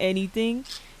anything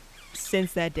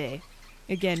since that day.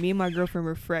 Again, me and my girlfriend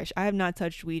were fresh. I have not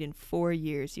touched weed in 4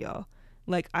 years, y'all.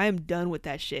 Like, I am done with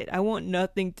that shit. I want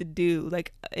nothing to do.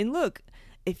 Like, and look,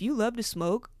 if you love to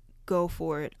smoke, go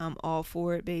for it. I'm all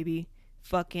for it, baby.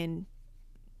 Fucking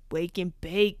wake and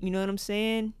bake, you know what I'm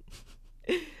saying?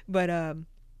 But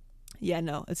yeah,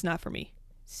 no, it's not for me.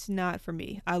 It's not for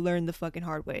me. I learned the fucking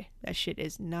hard way. That shit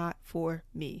is not for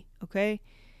me, okay?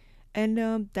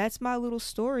 And that's my little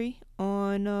story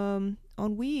on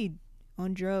weed,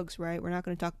 on drugs, right? We're not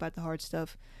going to talk about the hard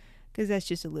stuff because that's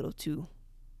just a little too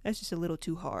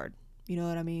hard. You know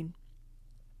what I mean?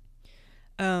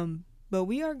 But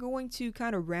we are going to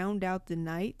kind of round out the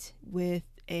night with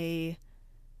a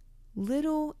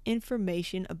little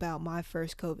information about my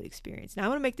first COVID experience. Now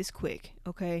I'm gonna make this quick,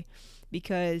 okay?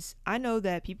 Because I know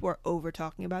that people are over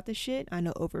talking about this shit. I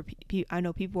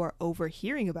know people are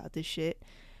overhearing about this shit,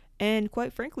 and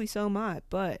quite frankly, so am I.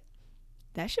 But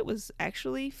that shit was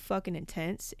actually fucking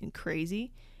intense and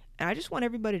crazy, and I just want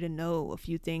everybody to know a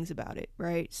few things about it,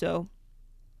 right? So,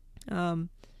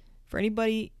 for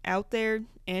anybody out there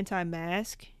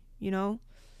anti-mask, you know,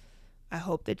 I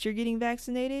hope that you're getting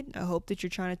vaccinated. I hope that you're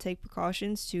trying to take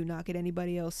precautions to not get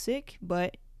anybody else sick.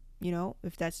 But, you know,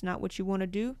 if that's not what you want to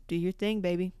do your thing,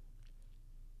 baby.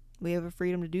 We have a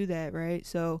freedom to do that, right?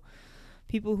 So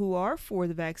people who are for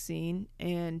the vaccine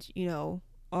and, you know,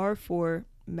 are for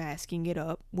masking it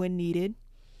up when needed,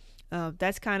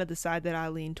 that's kind of the side that I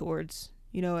lean towards.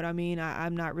 You know what I mean?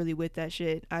 I'm not really with that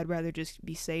shit. I'd rather just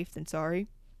be safe than sorry.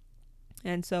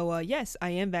 And so, yes, I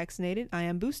am vaccinated. I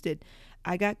am boosted.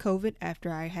 I got COVID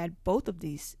after I had both of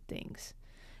these things,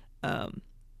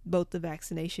 both the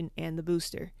vaccination and the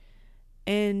booster.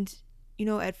 And, you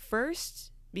know, at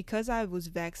first, because I was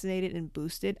vaccinated and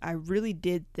boosted, I really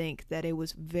did think that it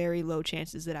was very low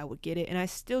chances that I would get it. And I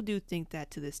still do think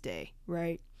that to this day,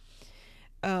 right?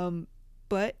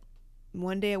 But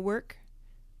one day at work,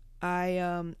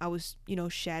 I was, you know,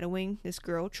 shadowing this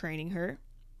girl, training her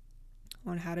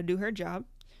on how to do her job,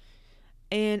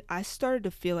 and I started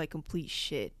to feel like complete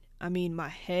shit. I mean, my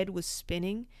head was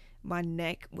spinning, my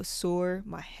neck was sore,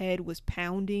 my head was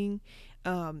pounding.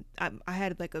 I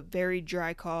had like a very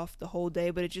dry cough the whole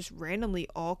day, but it just randomly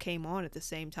all came on at the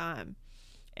same time.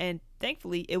 And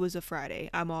thankfully, it was a Friday.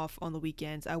 I'm off on the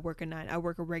weekends. I work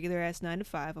a regular ass 9 to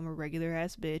 5. I'm a regular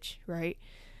ass bitch, right?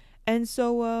 And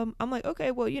so I'm like,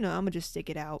 okay, well, you know, I'm gonna just stick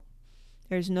it out.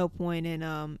 There's no point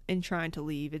in trying to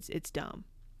leave. It's dumb.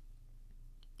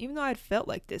 Even though I'd felt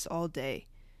like this all day.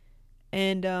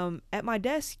 And at my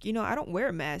desk, you know, I don't wear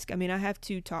a mask. I mean, I have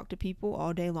to talk to people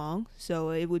all day long, so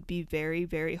it would be very,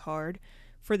 very hard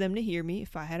for them to hear me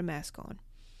if I had a mask on.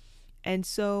 And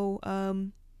so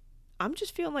I'm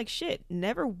just feeling like shit.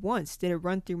 Never once did it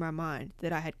run through my mind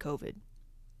that I had COVID.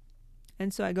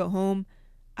 And so I go home.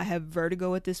 I have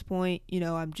vertigo at this point. You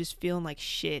know, I'm just feeling like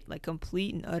shit, like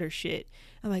complete and utter shit.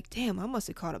 I'm like, damn, I must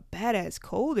have caught a badass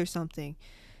cold or something.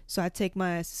 So I take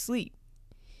my ass to sleep.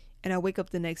 And I wake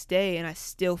up the next day and I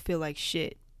still feel like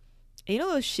shit. And you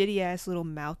know those shitty ass little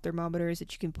mouth thermometers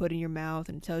that you can put in your mouth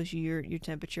and it tells you your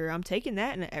temperature? I'm taking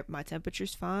that and my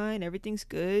temperature's fine. Everything's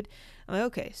good. I'm like,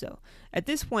 okay. So at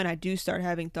this point, I do start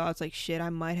having thoughts like, shit, I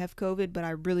might have COVID, but I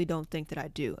really don't think that I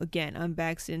do. Again, I'm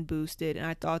vaccinated, boosted, and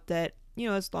I thought that, you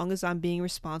know, as long as I'm being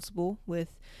responsible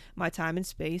with my time and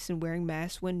space and wearing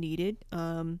masks when needed,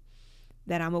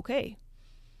 that I'm okay.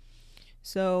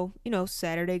 So, you know,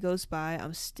 Saturday goes by.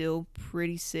 I'm still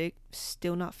pretty sick,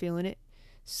 still not feeling it.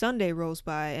 Sunday rolls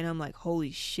by and I'm like,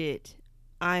 holy shit,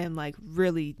 I am like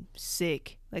really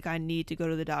sick. Like I need to go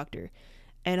to the doctor.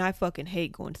 And I fucking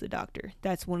hate going to the doctor.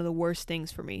 That's one of the worst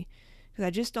things for me. Because I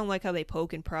just don't like how they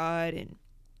poke and prod and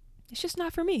it's just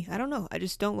not for me. I don't know. I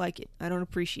just don't like it. I don't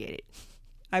appreciate it.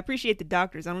 I appreciate the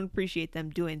doctors. I don't appreciate them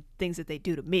doing things that they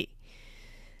do to me.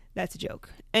 That's a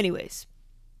joke. Anyways.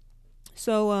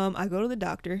 So I go to the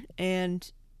doctor and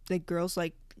the girl's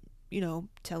like, you know,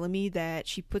 telling me that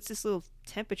she puts this little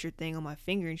temperature thing on my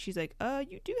finger and she's like,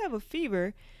 you do have a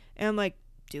fever. And I'm like,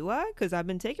 do I? Because I've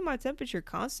been taking my temperature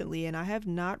constantly and I have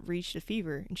not reached a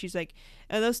fever. And she's like,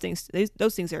 those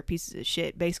things are pieces of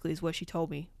shit, basically is what she told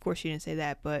me. Of course she didn't say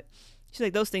that, but she's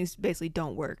like, those things basically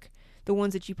don't work. The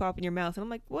ones that you pop in your mouth. And I'm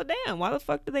like, well, damn, why the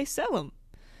fuck do they sell them?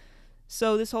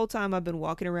 So this whole time I've been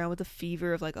walking around with a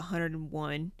fever of like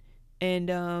 101.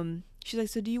 And she's like,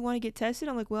 so do you want to get tested?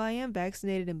 I'm like, well, I am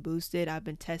vaccinated and boosted. I've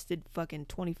been tested fucking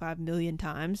 25 million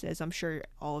times, as I'm sure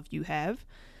all of you have.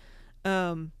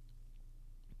 And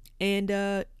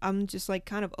I'm just like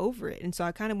kind of over it. And so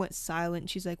I kind of went silent. And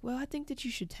she's like, well, I think that you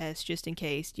should test just in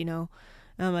case, you know?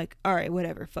 And I'm like, all right,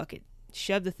 whatever, fuck it.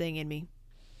 Shove the thing in me.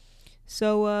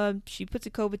 So she puts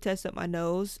a COVID test up my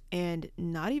nose, and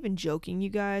not even joking, you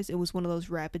guys, it was one of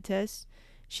those rapid tests.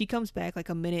 She comes back like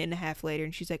a minute and a half later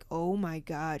and she's like, oh my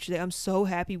God. She's like, I'm so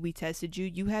happy we tested you.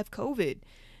 You have COVID.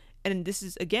 And this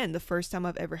is, again, the first time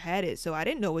I've ever had it. So I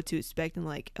didn't know what to expect. And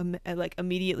like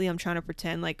immediately I'm trying to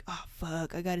pretend like, oh,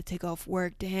 fuck, I got to take off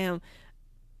work. Damn.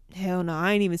 Hell no.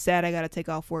 I ain't even sad I got to take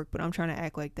off work, but I'm trying to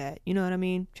act like that. You know what I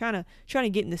mean? Trying to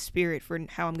get in the spirit for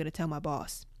how I'm going to tell my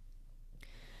boss.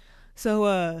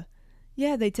 So,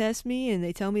 yeah, they test me and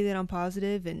they tell me that I'm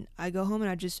positive, and I go home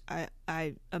and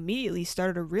I immediately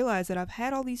started to realize that I've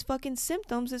had all these fucking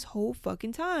symptoms this whole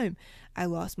fucking time. I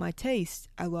lost my taste.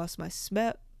 I lost my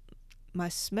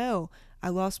smell. I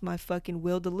lost my fucking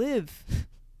will to live.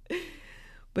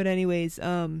 But anyways,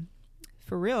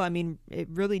 for real, I mean, it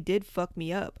really did fuck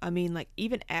me up. I mean, like,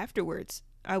 even afterwards,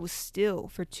 I was still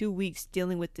for 2 weeks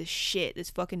dealing with this shit, this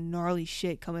fucking gnarly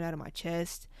shit coming out of my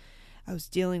chest. I was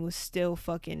dealing with still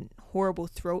fucking horrible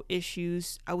throat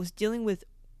issues. I was dealing with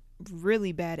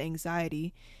really bad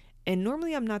anxiety. And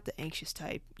normally I'm not the anxious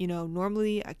type. You know,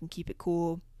 normally I can keep it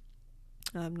cool.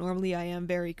 Normally I am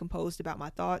very composed about my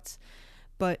thoughts.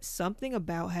 But something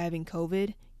about having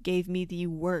COVID gave me the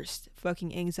worst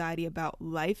fucking anxiety about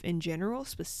life in general,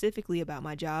 specifically about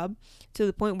my job, to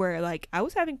the point where like I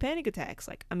was having panic attacks.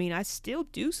 Like, I mean, I still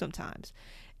do sometimes.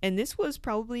 And this was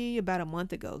probably about a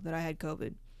month ago that I had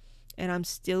COVID. And I'm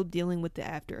still dealing with the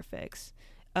after effects.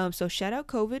 So shout out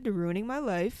COVID to ruining my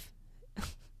life.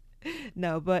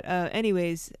 No, but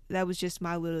anyways, that was just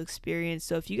my little experience.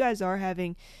 So if you guys are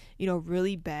having, you know,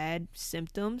 really bad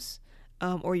symptoms,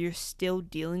 or you're still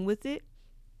dealing with it,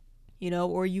 you know,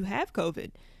 or you have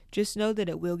COVID, just know that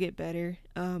it will get better.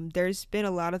 There's been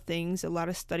a lot of things, a lot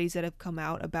of studies that have come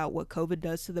out about what COVID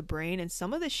does to the brain, and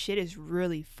some of the shit is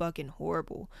really fucking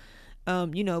horrible.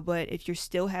 You know, but if you're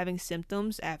still having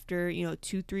symptoms after, you know,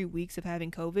 2-3 weeks of having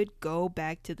COVID, go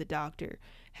back to the doctor.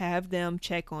 Have them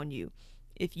check on you.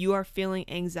 If you are feeling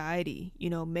anxiety, you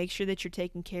know, make sure that you're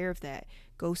taking care of that.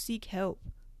 Go seek help.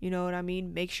 You know what I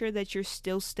mean? Make sure that you're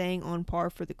still staying on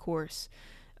par for the course.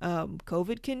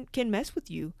 COVID can mess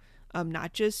with you,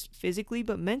 not just physically,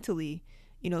 but mentally.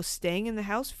 You know, staying in the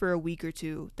house for a week or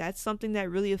two, that's something that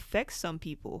really affects some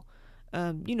people.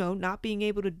 You know, not being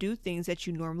able to do things that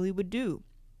you normally would do,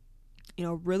 you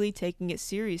know, really taking it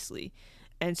seriously.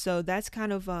 And so that's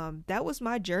kind of, that was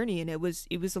my journey. And it was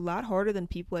a lot harder than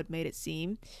people had made it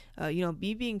seem. You know,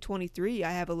 me being 23,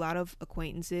 I have a lot of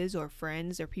acquaintances or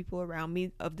friends or people around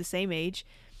me of the same age.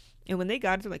 And when they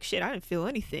got it, they're like, shit, I didn't feel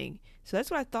anything. So that's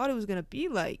what I thought it was going to be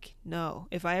like. No,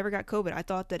 if I ever got COVID, I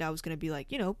thought that I was going to be like,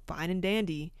 you know, fine and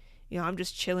dandy. You know, I'm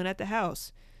just chilling at the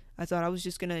house. I thought I was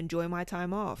just going to enjoy my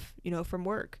time off, you know, from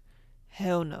work.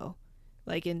 Hell no.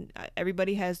 Like, and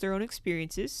everybody has their own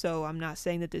experiences. So I'm not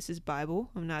saying that this is Bible.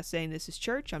 I'm not saying this is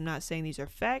church. I'm not saying these are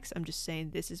facts. I'm just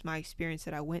saying this is my experience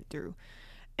that I went through.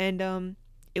 And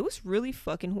it was really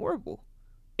fucking horrible.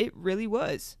 It really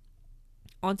was.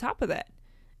 On top of that,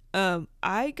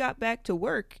 I got back to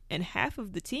work and half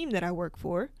of the team that I work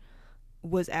for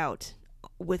was out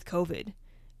with COVID.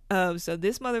 So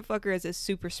this motherfucker is a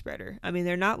super spreader. I mean,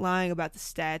 they're not lying about the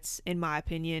stats, in my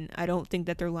opinion. I don't think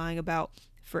that they're lying about,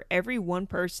 for every one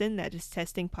person that is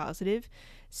testing positive,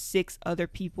 6 other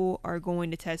people are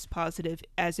going to test positive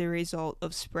as a result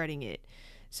of spreading it.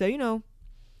 So,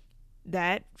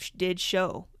 that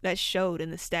showed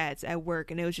in the stats at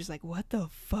work, and it was just like, what the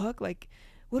fuck? Like,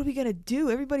 what are we gonna do?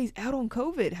 Everybody's out on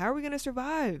COVID. How are we gonna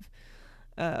survive?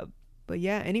 But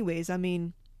yeah, anyways, I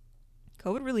mean,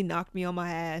 COVID really knocked me on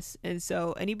my ass. And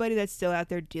so anybody that's still out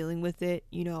there dealing with it,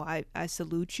 I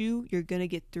salute you. You're going to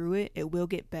get through it. It will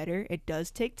get better. It does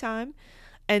take time.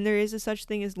 And there is a such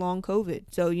thing as long COVID.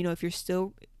 So, if you're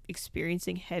still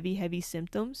experiencing heavy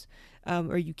symptoms,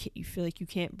 or you feel like you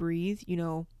can't breathe,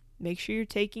 make sure you're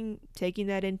taking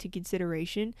that into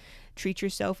consideration. Treat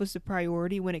yourself as a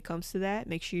priority when it comes to that.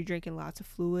 Make sure you're drinking lots of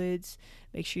fluids.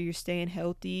 Make sure you're staying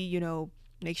healthy,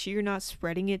 Make sure you're not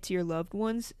spreading it to your loved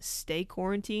ones. Stay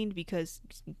quarantined, because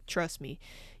trust me,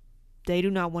 they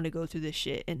do not want to go through this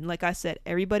shit. And like I said,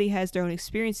 everybody has their own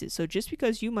experiences. So just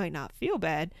because you might not feel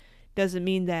bad doesn't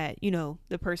mean that,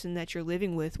 the person that you're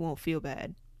living with won't feel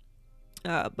bad.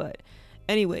 But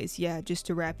anyways, yeah, just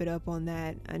to wrap it up on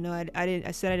that. I know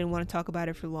I said I didn't want to talk about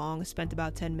it for long. I spent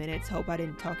about 10 minutes. Hope I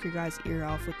didn't talk your guys' ear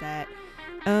off with that.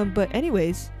 But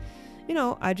anyways,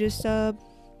 I just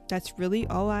that's really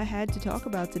all I had to talk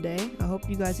about today. I hope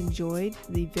you guys enjoyed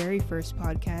the very first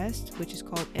podcast, which is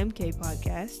called MK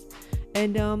Podcast.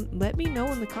 And let me know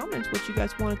in the comments what you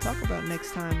guys want to talk about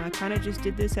next time. I kind of just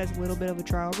did this as a little bit of a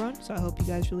trial run, so I hope you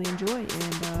guys really enjoy.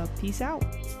 And peace out.